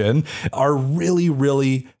interaction are really,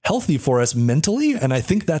 really healthy for us mentally. And I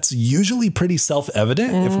think that's usually pretty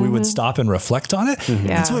self-evident if we would stop and reflect on it.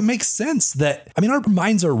 And so it makes sense that, I mean, our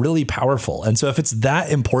minds are really powerful. And so if it's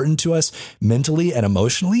that important to us mentally and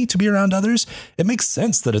emotionally to be around others, it makes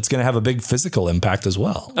sense that it's going to have a big physical impact as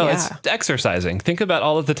well. Oh, it's exercising. Think about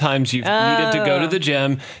all of the times you've needed to go to the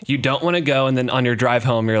gym. You don't want to go. And then on your drive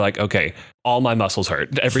home, you're like, okay, all my muscles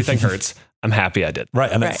hurt. Everything hurts. I'm happy I did.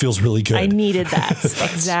 Right. And it feels really good. I needed that.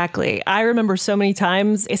 Exactly. I remember so many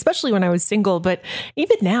times, especially when I was single, but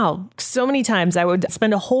even now, so many times I would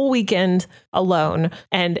spend a whole weekend alone.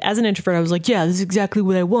 And as an introvert, I was like, yeah, this is exactly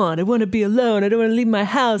what I want. I want to be alone. I don't want to leave my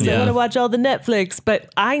house. I want to watch all the Netflix.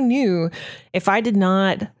 But I knew if I did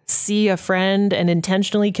not see a friend and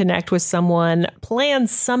intentionally connect with someone, plan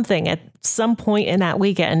something at some point in that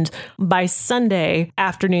weekend, by Sunday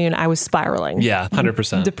afternoon, I was spiraling. Yeah,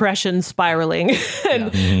 100%. Depression spiraling,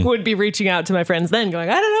 and would be reaching out to my friends then going,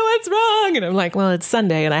 I don't know what's wrong. And I'm like, well, it's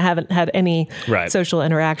Sunday and I haven't had any social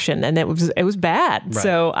interaction, and it was bad. Right.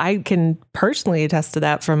 So I can personally attest to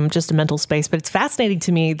that from just a mental space, but it's fascinating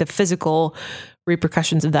to me, the physical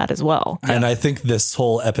repercussions of that as well. And I think this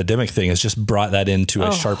whole epidemic thing has just brought that into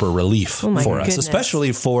a sharper relief for us,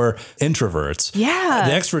 especially for introverts. Yeah.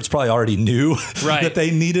 The extroverts probably already knew that they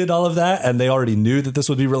needed all of that, and they already knew that this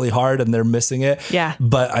would be really hard and they're missing it. Yeah.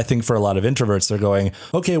 But I think for a lot of introverts, they're going,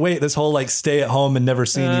 okay, wait, this whole like stay at home and never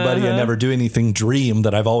see anybody and never do anything dream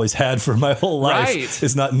that I've always had for my whole life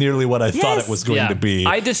is not nearly what I thought it was going to be.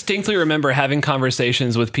 I distinctly remember having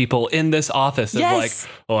conversations with people in this office of like,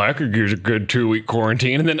 oh, I could use a good 2-week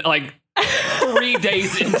quarantine. And then like 3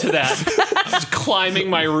 days into that, just climbing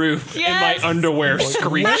my roof in my underwear,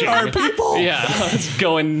 screeching. Where are people? Yeah, it's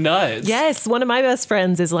going nuts. Yes, one of my best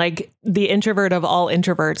friends is like the introvert of all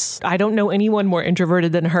introverts. I don't know anyone more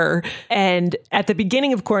introverted than her. And at the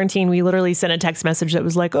beginning of quarantine, we literally sent a text message that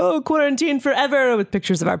was like, oh, quarantine forever, with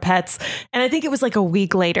pictures of our pets. And I think it was like a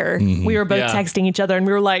week later, we were both texting each other and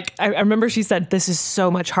we were like, I remember she said, this is so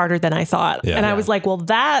much harder than I thought. And I was like, well,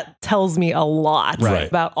 that tells me a lot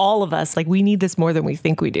about all of us. Like, we need this more than we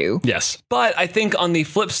think we do. Yes. But I think on the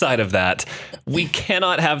flip side of that, we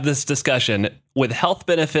cannot have this discussion with health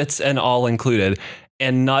benefits and all included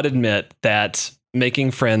and not admit that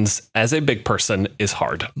making friends as a big person is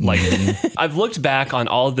hard. Like, I've looked back on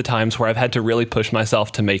all of the times where I've had to really push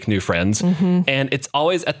myself to make new friends, and it's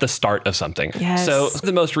always at the start of something. Yes. So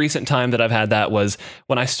the most recent time that I've had that was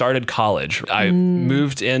when I started college. I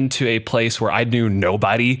moved into a place where I knew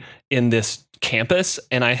nobody in this campus,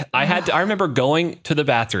 and I remember going to the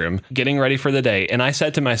bathroom, getting ready for the day, and I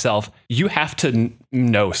said to myself, you have to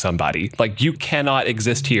know somebody. Like, you cannot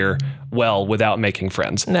exist here well without making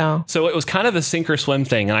friends. No. So it was kind of a sink or swim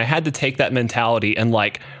thing, and I had to take that mentality and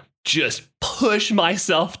like just push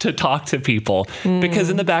myself to talk to people, because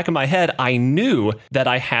in the back of my head, I knew that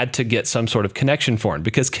I had to get some sort of connection formed,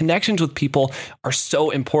 because connections with people are so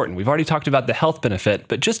important. We've already talked about the health benefit,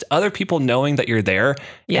 but just other people knowing that you're there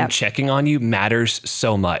and checking on you matters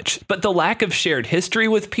so much. But the lack of shared history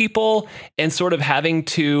with people and sort of having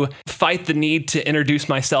to fight the need to introduce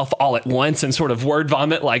myself all at once and sort of word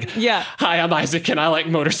vomit like, hi, I'm Isaac and I like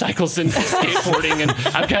motorcycles and skateboarding and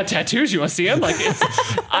I've got tattoos. You want to see them? Like,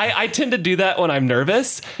 I tend to do that when I'm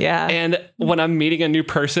nervous. Yeah. And when I'm meeting a new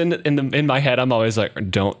person in my head, I'm always like,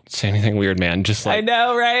 don't say anything weird, man. Just like, I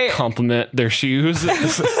know, right? Compliment their shoes.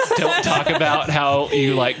 Don't talk about how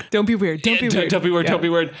you like. Don't be weird. Don't be weird. Don't be weird. Don't be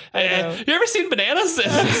weird. You ever seen bananas?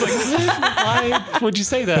 It's like, why would you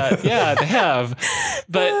say that? Yeah, they have.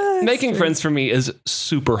 But making friends for me is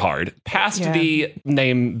super hard past the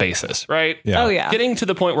name basis, right? Yeah. Oh, yeah. Getting to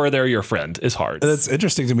the point where they're your friend is hard. That's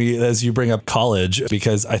interesting to me as you bring up college,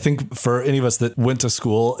 because I think for for any of us that went to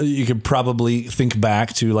school, you could probably think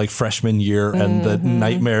back to like freshman year and the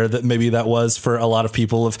nightmare that maybe that was for a lot of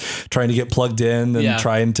people of trying to get plugged in and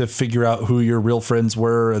trying to figure out who your real friends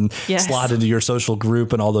were and slot into your social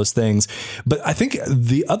group and all those things. But I think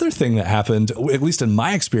the other thing that happened, at least in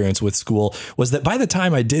my experience with school, was that by the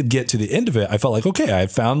time I did get to the end of it, I felt like, okay, I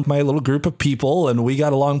found my little group of people and we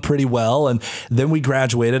got along pretty well. And then we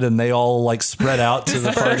graduated and they all like spread out to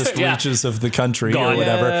the farthest reaches of the country or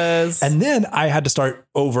whatever. Yes. And then I had to start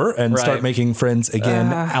over and start making friends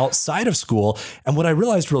again outside of school. And what I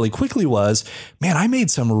realized really quickly was, man, I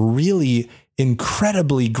made some really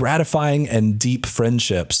incredibly gratifying and deep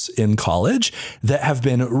friendships in college that have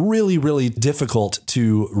been really, really difficult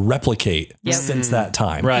to replicate since that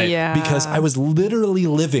time. Right. Yeah. Because I was literally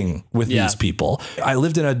living with these people. I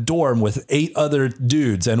lived in a dorm with 8 other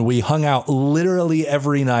dudes and we hung out literally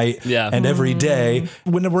every night and every day.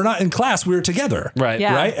 When we're not in class, we were together. Right.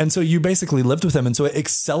 Yeah. Right. And so you basically lived with them. And so it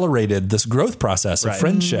accelerated this growth process of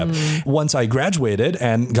friendship. Once I graduated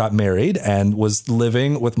and got married and was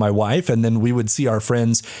living with my wife, and then we would see our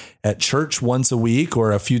friends at church once a week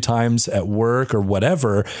or a few times at work or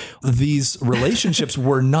whatever, these relationships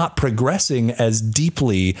were not progressing as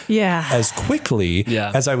deeply, as quickly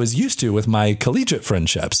as I was used to with my collegiate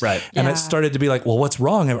friendships. Right. And it started to be like, well, what's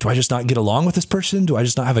wrong? Do I just not get along with this person? Do I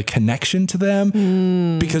just not have a connection to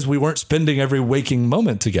them? Because we weren't spending every waking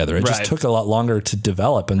moment together. It just took a lot longer to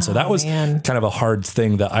develop. And so that was kind of a hard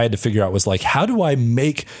thing that I had to figure out, was like, how do I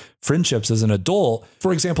make friendships as an adult?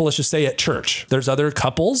 For example, let's just say at church, there's other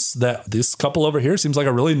couples that this couple over here seems like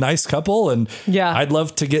a really nice couple. And I'd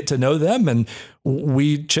love to get to know them. And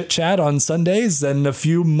we chit chat on Sundays, and a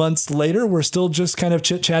few months later, we're still just kind of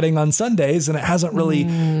chit chatting on Sundays, and it hasn't really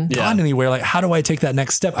gone anywhere. Like, how do I take that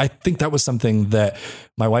next step? I think that was something that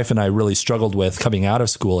my wife and I really struggled with coming out of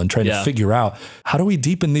school and trying to figure out, how do we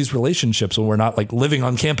deepen these relationships when we're not like living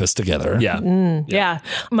on campus together? Yeah.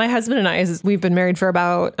 My husband and I, we've been married for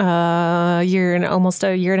about almost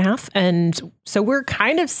a year and a half. And so we're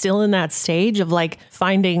kind of still in that stage of like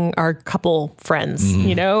finding our couple friends,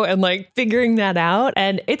 you know, and like figuring that out.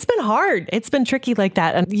 And it's been hard. It's been tricky like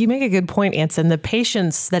that. And you make a good point, Ansen. The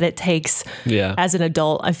patience that it takes as an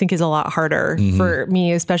adult, I think, is a lot harder for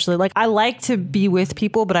me, especially. Like, I like to be with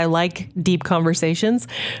people, but I like deep conversations.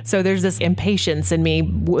 So there's this impatience in me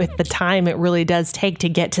with the time it really does take to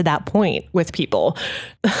get to that point with people.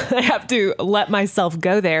 I have to let myself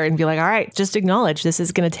go there and be like, all right, just acknowledge this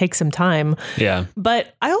is going to take some time. Yeah.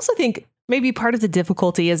 But I also think maybe part of the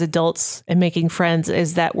difficulty as adults in making friends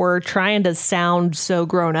is that we're trying to sound so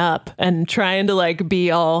grown up and trying to like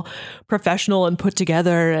be all professional and put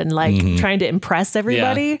together and like trying to impress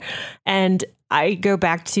everybody. And I go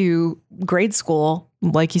back to grade school.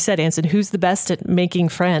 Like you said, Ansen, who's the best at making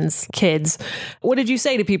friends? Kids. What did you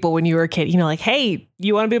say to people when you were a kid? You know, like, hey,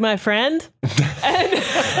 you want to be my friend? And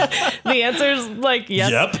the answer is like, yes.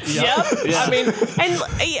 Yep. Yeah. I mean,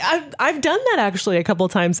 and I've done that actually a couple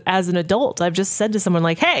of times as an adult. I've just said to someone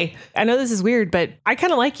like, hey, I know this is weird, but I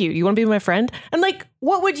kind of like you. You want to be my friend? And like,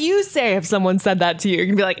 what would you say if someone said that to you? You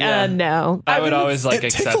can be like, no. I would always like it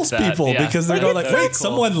accept tickles that. people because they're going like, wait, cool.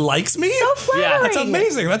 Someone likes me? So flattering. That's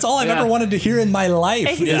amazing. That's all I've ever wanted to hear in my life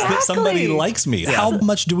is that somebody likes me. Yeah. How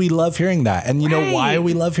much do we love hearing that? And you know why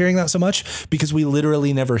we love hearing that so much? Because we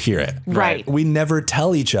literally never hear it. Right. We never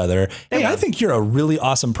tell each other, hey, I think you're a really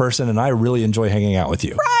awesome person and I really enjoy hanging out with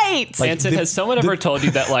you. Right. Like, Ansen, has someone ever told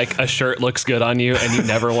you that like a shirt looks good on you and you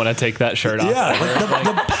never want to take that shirt off? Yeah.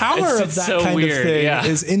 The power of that so kind of thing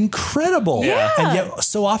is incredible. Yeah. And yet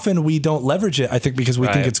so often we don't leverage it, I think, because we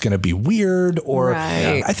think it's going to be weird or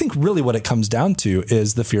I think really what it comes down to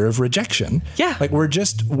is the fear of rejection. Yeah. Like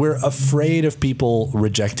we're afraid of people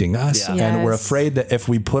rejecting us and we're afraid that if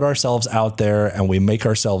we put ourselves out there and we make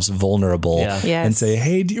ourselves vulnerable and say,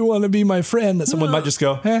 hey, do you want to be my friend? That someone might just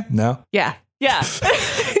go, no. Yeah. Yeah.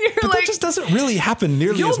 But that just doesn't really happen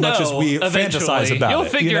nearly as much as we fantasize about it. You'll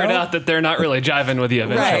figure it out that they're not really jiving with you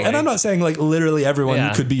eventually. Right. And I'm not saying like literally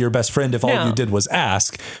everyone could be your best friend if all you did was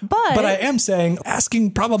ask. But I am saying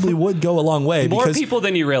asking probably would go a long way. More people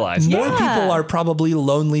than you realize. More people are probably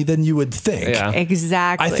lonely than you would think. Yeah.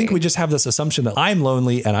 Exactly. I think we just have this assumption that I'm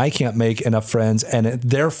lonely and I can't make enough friends and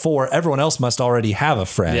therefore everyone else must already have a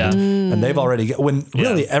friend. Yeah. And they've already when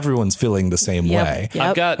really everyone's feeling the same way.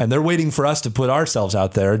 Yep. And they're waiting for us to put ourselves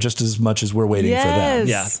out there just just as much as we're waiting for them.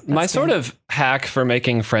 Yeah. My sort of hack for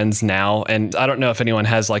making friends now, and I don't know if anyone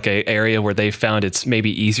has like a area where they found it's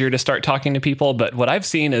maybe easier to start talking to people, but what I've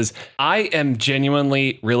seen is I am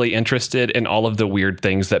genuinely really interested in all of the weird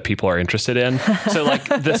things that people are interested in. So like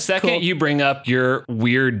the second you bring up your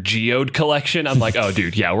weird geode collection, I'm like, oh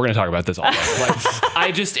dude, yeah, we're going to talk about this all day. Like,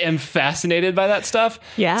 I just am fascinated by that stuff.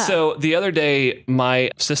 Yeah. So the other day, my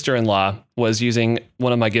sister-in-law was using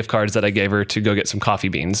one of my gift cards that I gave her to go get some coffee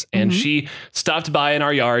beans. And she stopped by in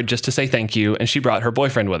our yard just to say thank you. And she brought her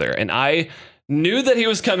boyfriend with her. And I knew that he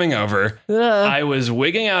was coming over. I was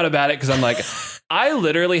wigging out about it because I'm like, I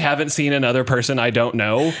literally haven't seen another person I don't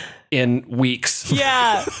know in weeks.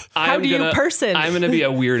 Yeah. How do you person? I'm going to be a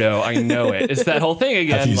weirdo. I know it. It's that whole thing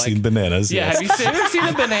again. Have you seen bananas? Yeah. Yes. Have you seen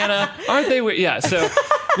a banana? Aren't they weird? Yeah. So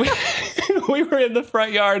we were in the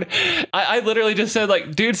front yard. I literally just said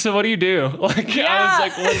like, dude, so what do you do? Like, I was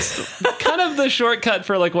like, what's kind of the shortcut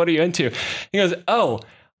for like, what are you into? He goes, oh,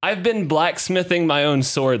 I've been blacksmithing my own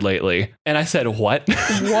sword lately. And I said, what?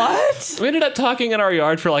 What? We ended up talking in our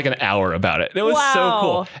yard for like an hour about it. It was so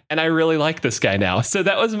cool. And I really like this guy now. So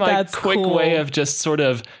that was my quick way of just sort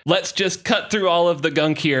of, let's just cut through all of the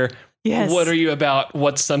gunk here. Yes. What are you about?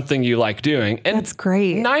 What's something you like doing? And that's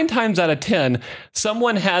great. 9 times out of 10,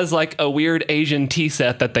 someone has like a weird Asian tea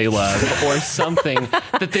set that they love or something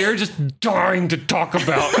that they're just dying to talk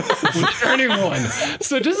about with anyone.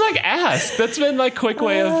 So just like ask. That's been my quick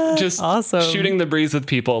way of just shooting the breeze with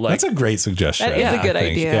people. Like, that's a great suggestion. That is a good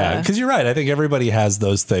idea. Yeah, because you're right. I think everybody has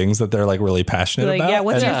those things that they're like really passionate about. Yeah,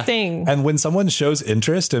 what's your thing? And when someone shows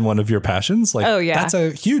interest in one of your passions, like that's a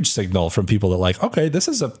huge signal from people that like, okay, this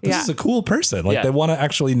is a cool person. Like they want to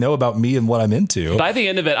actually know about me and what I'm into. By the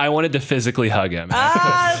end of it, I wanted to physically hug him.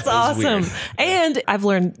 That's awesome. And I've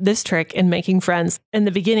learned this trick in making friends in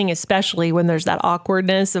the beginning, especially when there's that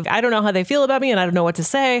awkwardness of, I don't know how they feel about me and I don't know what to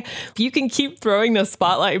say. If you can keep throwing the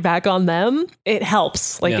spotlight back on them, it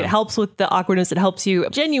helps. Like it helps with the awkwardness. It helps you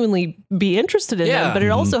genuinely be interested in them, but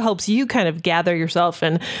it also helps you kind of gather yourself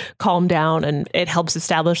and calm down, and it helps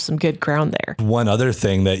establish some good ground there. One other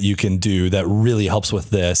thing that you can do that really helps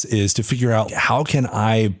with this is to figure out, how can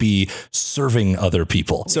I be serving other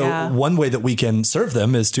people? So one way that we can serve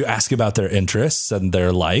them is to ask about their interests and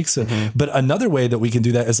their likes. But another way that we can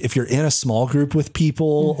do that is if you're in a small group with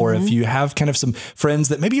people, or if you have kind of some friends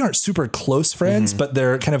that maybe aren't super close friends, but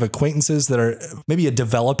they're kind of acquaintances that are maybe a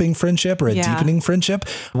developing friendship or a deepening friendship.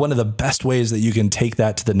 One of the best ways that you can take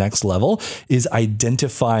that to the next level is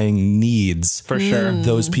identifying needs for sure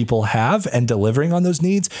those people have and delivering on those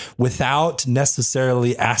needs without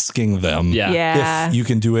necessarily asking them if you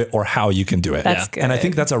can do it or how you can do it. That's good. And I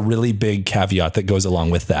think that's a really big caveat that goes along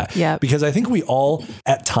with that. Because I think we all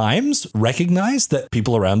at times recognize that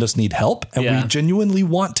people around us need help, and we genuinely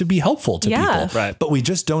want to be helpful to people. Right. But we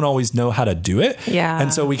just don't always know how to do it.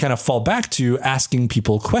 And so we kind of fall back to asking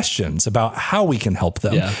people questions about how we can help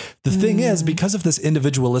them. The thing is, because of this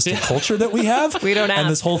individualistic culture that we have, we don't ask. And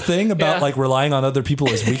this whole thing about like relying on other people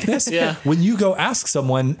as weakness, when you go ask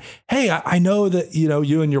someone, hey, I know that, you know,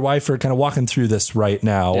 you and your wife are kind of walking through this right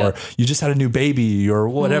now, or you just had a new baby or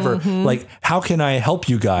whatever. Like, how can I help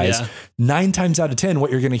you guys? 9 times out of 10,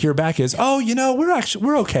 what you're going to hear back is, oh, you know,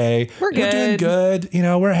 we're okay. We're doing good. You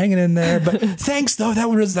know, we're hanging in there, but thanks though.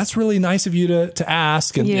 That's really nice of you to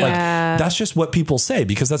ask. And like, that's just what people say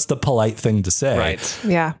because that's the polite thing to say. Right.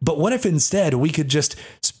 Yeah. But what if instead we could just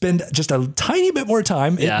spend just a tiny bit more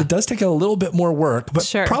time? It does take a little bit more work, but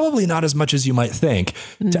probably not as much as you might think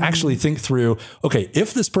to actually think through, okay,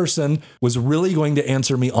 if this person was really going to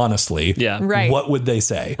answer me honestly, what would they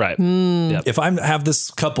say? Right. If I have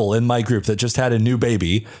this couple in my group that just had a new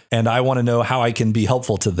baby and I want to know how I can be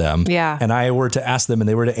helpful to them, and I were to ask them and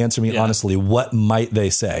they were to answer me honestly, what might they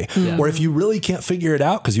say? Or if you really can't figure it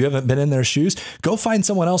out because you haven't been in their shoes, go find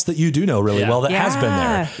someone else that you do know really well that has been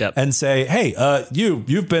there and say, hey,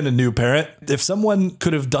 you've been a new parent. If someone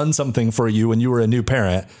could have done something for you when you were a new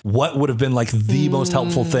parent, what would have been like the most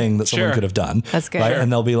helpful thing that someone could have done? That's good. Right?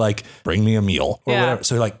 And they'll be like, bring me a meal or whatever.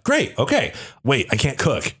 So you're like, great. Okay. Wait, I can't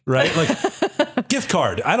cook. Right. Like gift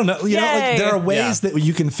card. I don't know. You know, like there are ways that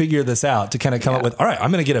you can figure this out to kind of come up with, all right,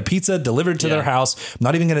 I'm going to get a pizza delivered to their house. I'm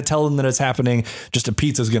not even going to tell them that it's happening. Just a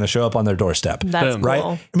pizza is going to show up on their doorstep. That's right.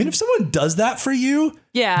 Cool. I mean, if someone does that for you,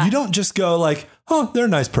 you don't just go like, oh, they're a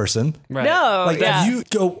nice person. Right. No, Like you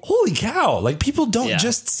go, holy cow. Like people don't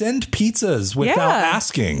just send pizzas without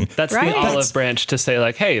asking. That's the olive branch to say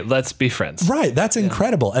like, hey, let's be friends. Right. That's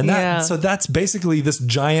incredible. And so that's basically this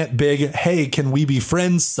giant big, hey, can we be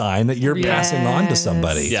friends sign that you're passing on to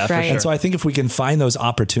somebody. Yeah, for sure. And so I think if we can find those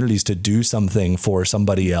opportunities to do something for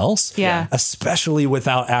somebody else, especially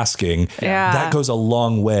without asking, that goes a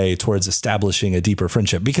long way towards establishing a deeper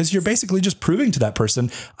friendship, because you're basically just proving to that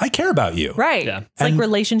person, I care about you. Right. Yeah. It's like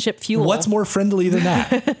relationship fuel. What's more friendly than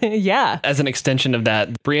that? Yeah. As an extension of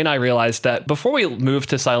that, Bree and I realized that before we moved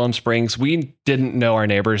to Siloam Springs, we didn't know our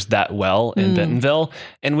neighbors that well in Bentonville.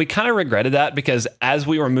 And we kind of regretted that, because as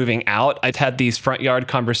we were moving out, I'd had these front yard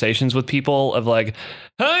conversations with people of like,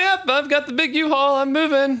 oh, yep, I've got the big U-Haul, I'm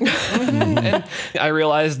moving. And I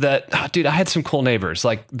realized that, dude, I had some cool neighbors.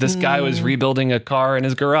 Like this guy was rebuilding a car in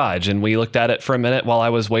his garage, and we looked at it for a minute while I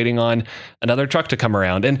was waiting on another truck to come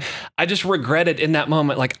around. And I just regretted in that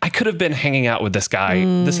moment, like I could have been hanging out with this guy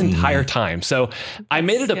this entire time. So I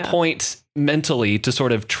made it a point mentally to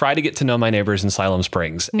sort of try to get to know my neighbors in Siloam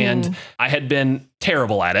Springs. And I had been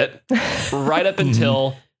terrible at it right up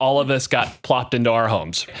until all of us got plopped into our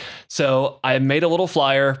homes. So I made a little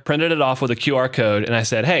flyer, printed it off with a QR code, and I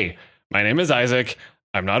said, hey, my name is Isaac.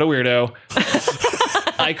 I'm not a weirdo.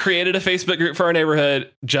 I created a Facebook group for our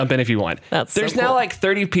neighborhood. Jump in if you want. There's now like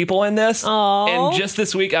 30 people in this. Aww. And just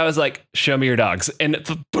this week, I was like, show me your dogs. And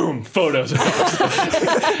boom, photos of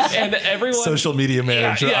dogs. And everyone. Social media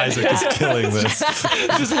manager Isaac is killing this.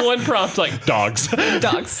 Just one prompt, like dogs.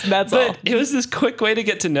 Dogs. That's all. But it was this quick way to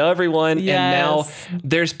get to know everyone. Yes. And now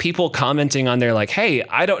there's people commenting on there like, hey,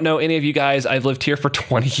 I don't know any of you guys. I've lived here for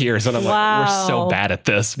 20 years. And I'm like, we're so bad at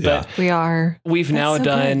this. But we are. We've now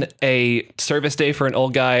done a service day for an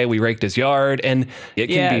old guy. We raked his yard, and it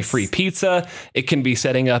can be free pizza. It can be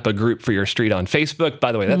setting up a group for your street on Facebook.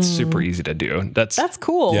 By the way, that's super easy to do. That's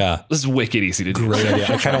cool. Yeah. This is wicked easy to do. Great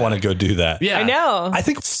idea. I kind of want to go do that. Yeah. I know. I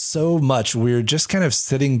think so much we're just kind of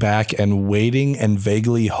sitting back and waiting and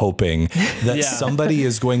vaguely hoping that somebody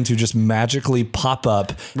is going to just magically pop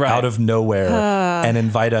up out of nowhere and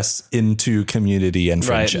invite us into community and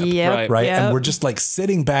friendship. Right. And we're just like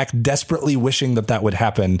sitting back, desperately wishing that would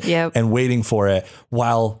happen and waiting for it,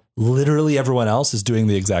 while literally everyone else is doing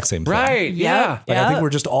the exact same thing. Right. Yeah. Like I think we're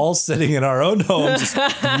just all sitting in our own homes,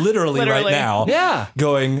 literally right now,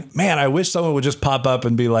 going, man, I wish someone would just pop up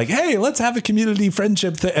and be like, hey, let's have a community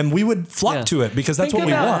friendship thing. And we would flock to it, because that's what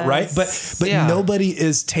we want. Right. But nobody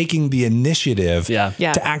is taking the initiative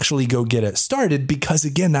to actually go get it started, because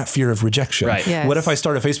again, that fear of rejection. Right. Yes. What if I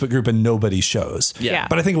start a Facebook group and nobody shows? Yeah.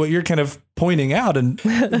 But I think what you're kind of pointing out, and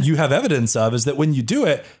you have evidence of, is that when you do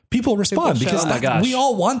it, people respond, because we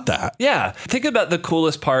all want that. Yeah. Think about the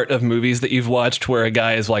coolest part of movies that you've watched where a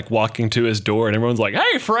guy is like walking to his door and everyone's like,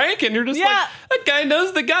 hey, Frank. And you're just like, that guy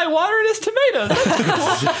knows the guy watering his tomatoes.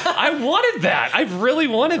 That's cool. I wanted that. I really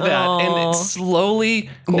wanted that. Aww. And it's slowly,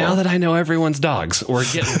 now that I know everyone's dogs, we're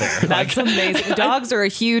getting there. That's amazing. Dogs are a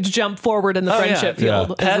huge jump forward in the friendship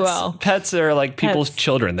field as well. Pets are like people's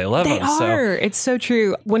children. They love them. They are. It's so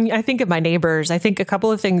true. When I think of my neighbors, I think a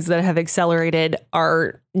couple of things that have accelerated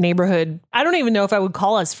our neighborhood. I don't even know if I would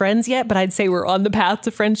call us friends yet, but I'd say we're on the path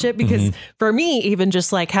to friendship, because for me, even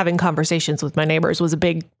just like having conversations with my neighbors was a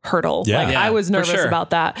big hurdle. I was nervous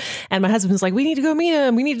about that. And my husband was like, we need to go meet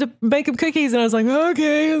him. We need to make him cookies. And I was like,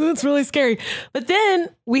 okay, that's really scary. But then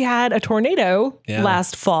we had a tornado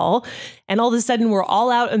last fall, and all of a sudden we're all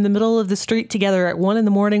out in the middle of the street together at 1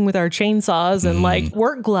 a.m. with our chainsaws and like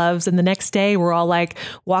work gloves. And the next day we're all like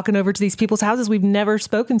walking over to these people's houses we've never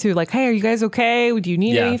spoken to. Like, hey, are you guys okay? Do you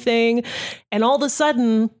need anything? And all of a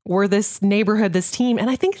sudden we're this neighborhood, this team. And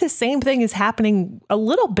I think the same thing is happening a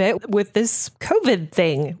little bit with this COVID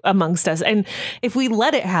thing amongst us. And if we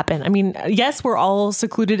let it happen, I mean, yes, we're all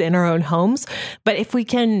secluded in our own homes, but if we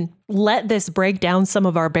can let this break down some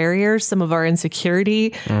of our barriers, some of our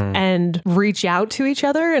insecurity, and reach out to each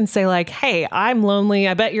other and say like, hey, I'm lonely.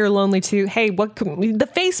 I bet you're lonely too. Hey, what can the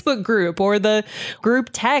Facebook group or the group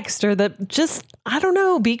text or the just, I don't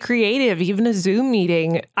know, be creative, even a Zoom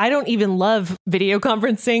meeting. I don't even love video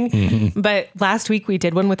conferencing, but last week we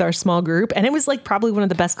did one with our small group, and it was like probably one of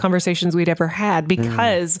the best conversations we'd ever had,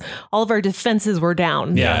 because all of our defenses were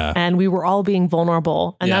down and we were all being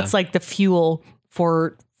vulnerable. And that's like the fuel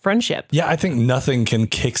for friendship. Yeah, I think nothing can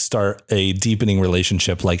kickstart a deepening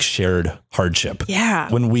relationship like shared hardship. Yeah.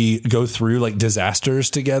 When we go through like disasters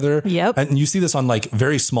together. Yep. And you see this on like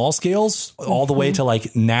very small scales all the way to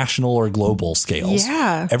like national or global scales.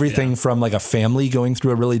 Yeah. Everything from like a family going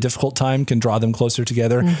through a really difficult time can draw them closer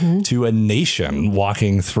together to a nation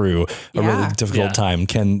walking through a really difficult time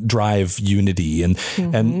can drive unity.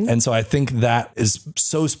 And so I think that is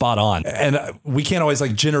so spot on. And we can't always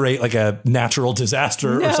like generate like a natural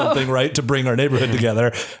disaster or something, right, to bring our neighborhood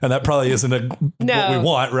together. And that probably isn't what we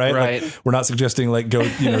want, right? Like, we're not suggesting like go,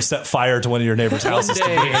 set fire to one of your neighbor's houses to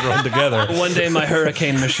bring everyone together. One day my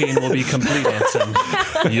hurricane machine will be complete,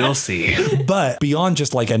 Ansen. You'll see. But beyond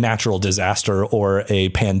just like a natural disaster or a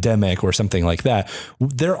pandemic or something like that,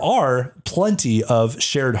 there are plenty of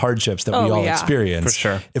shared hardships that we all experience. For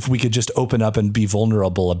sure. If we could just open up and be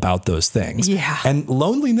vulnerable about those things. Yeah. And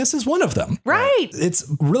loneliness is one of them. Right. It's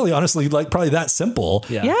really honestly like probably that simple.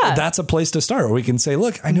 Yeah. That's a place to start where we can say,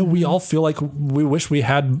 look, I know we all feel like we wish we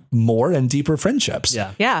had more and deeper friendships.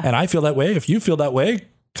 Yeah. Yeah. And I feel that way. If you feel that way,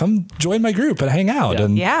 come join my group and hang out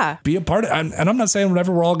and be a part of it. And I'm not saying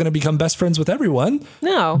whenever we're all going to become best friends with everyone.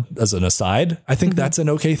 No. As an aside, I think that's an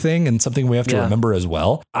okay thing and something we have to remember as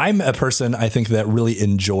well. I'm a person, I think, that really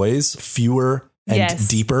enjoys fewer and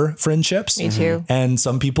deeper friendships. Me too. And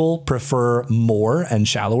some people prefer more and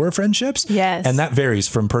shallower friendships. Yes. And that varies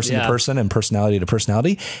from person to person and personality to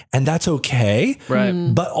personality. And that's okay. Right.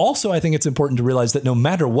 But also, I think it's important to realize that no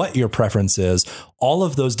matter what your preference is, all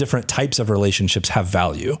of those different types of relationships have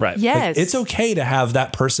value. Right. Yes. Like, it's okay to have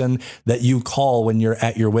that person that you call when you're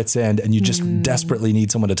at your wit's end and you just desperately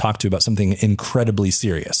need someone to talk to about something incredibly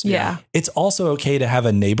serious. Yeah. It's also okay to have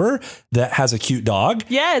a neighbor that has a cute dog.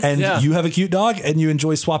 Yes. And you have a cute dog and you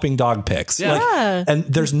enjoy swapping dog pics. Yeah. And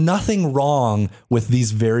there's nothing wrong with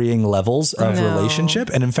these varying levels of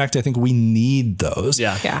relationship. And in fact, I think we need those.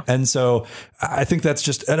 Yeah. And so I think that's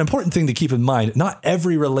just an important thing to keep in mind. Not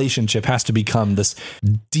every relationship has to become this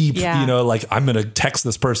deep, like I'm going to text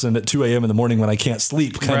this person at 2 a.m. in the morning when I can't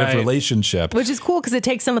sleep kind of relationship. Which is cool because it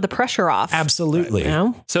takes some of the pressure off. Absolutely.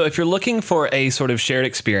 So if you're looking for a sort of shared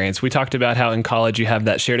experience, we talked about how in college you have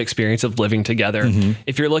that shared experience of living together.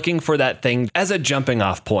 If you're looking for that thing as a jumping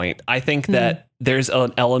off point, I think that there's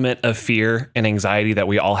an element of fear and anxiety that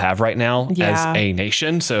we all have right now as a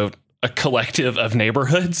nation. So a collective of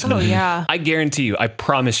neighborhoods. Oh, yeah. I guarantee you, I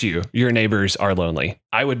promise you, your neighbors are lonely.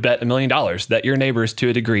 I would bet $1 million that your neighbors, to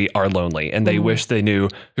a degree, are lonely and they wish they knew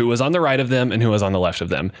who was on the right of them and who was on the left of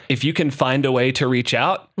them. If you can find a way to reach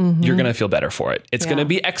out, you're going to feel better for it. It's going to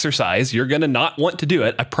be exercise. You're going to not want to do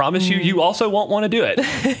it. I promise you, you also won't want to do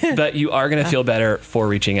it, but you are going to feel better for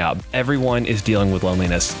reaching out. Everyone is dealing with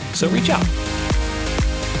loneliness, so reach out.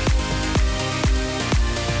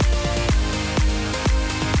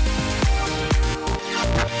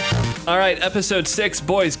 All right, episode 6.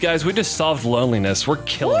 Boys, guys, we just solved loneliness. We're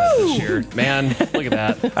killing it this year. Man, look at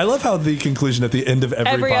that. I love how the conclusion at the end of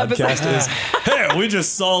every podcast is, hey, we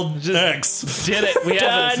just solved X. Did it. We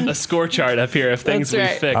have a score chart up here of things we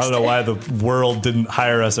fixed. I don't know why the world didn't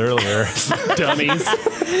hire us earlier. Dummies.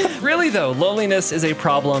 Really, though, loneliness is a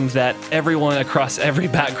problem that everyone across every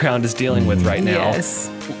background is dealing with right now.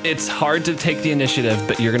 Yes. It's hard to take the initiative,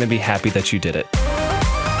 but you're going to be happy that you did it.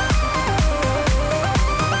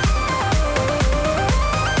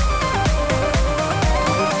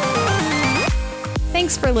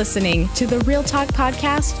 Thanks for listening to the Real Talk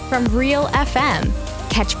podcast from Real FM.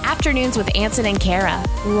 Catch Afternoons with Ansen and Kara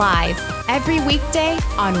live every weekday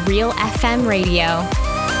on Real FM radio.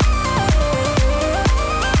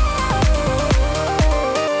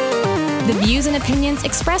 The views and opinions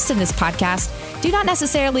expressed in this podcast do not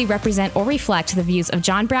necessarily represent or reflect the views of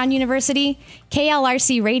John Brown University,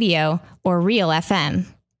 KLRC Radio, or Real FM.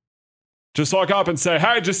 Just walk up and say,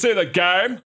 hey, did you see the game?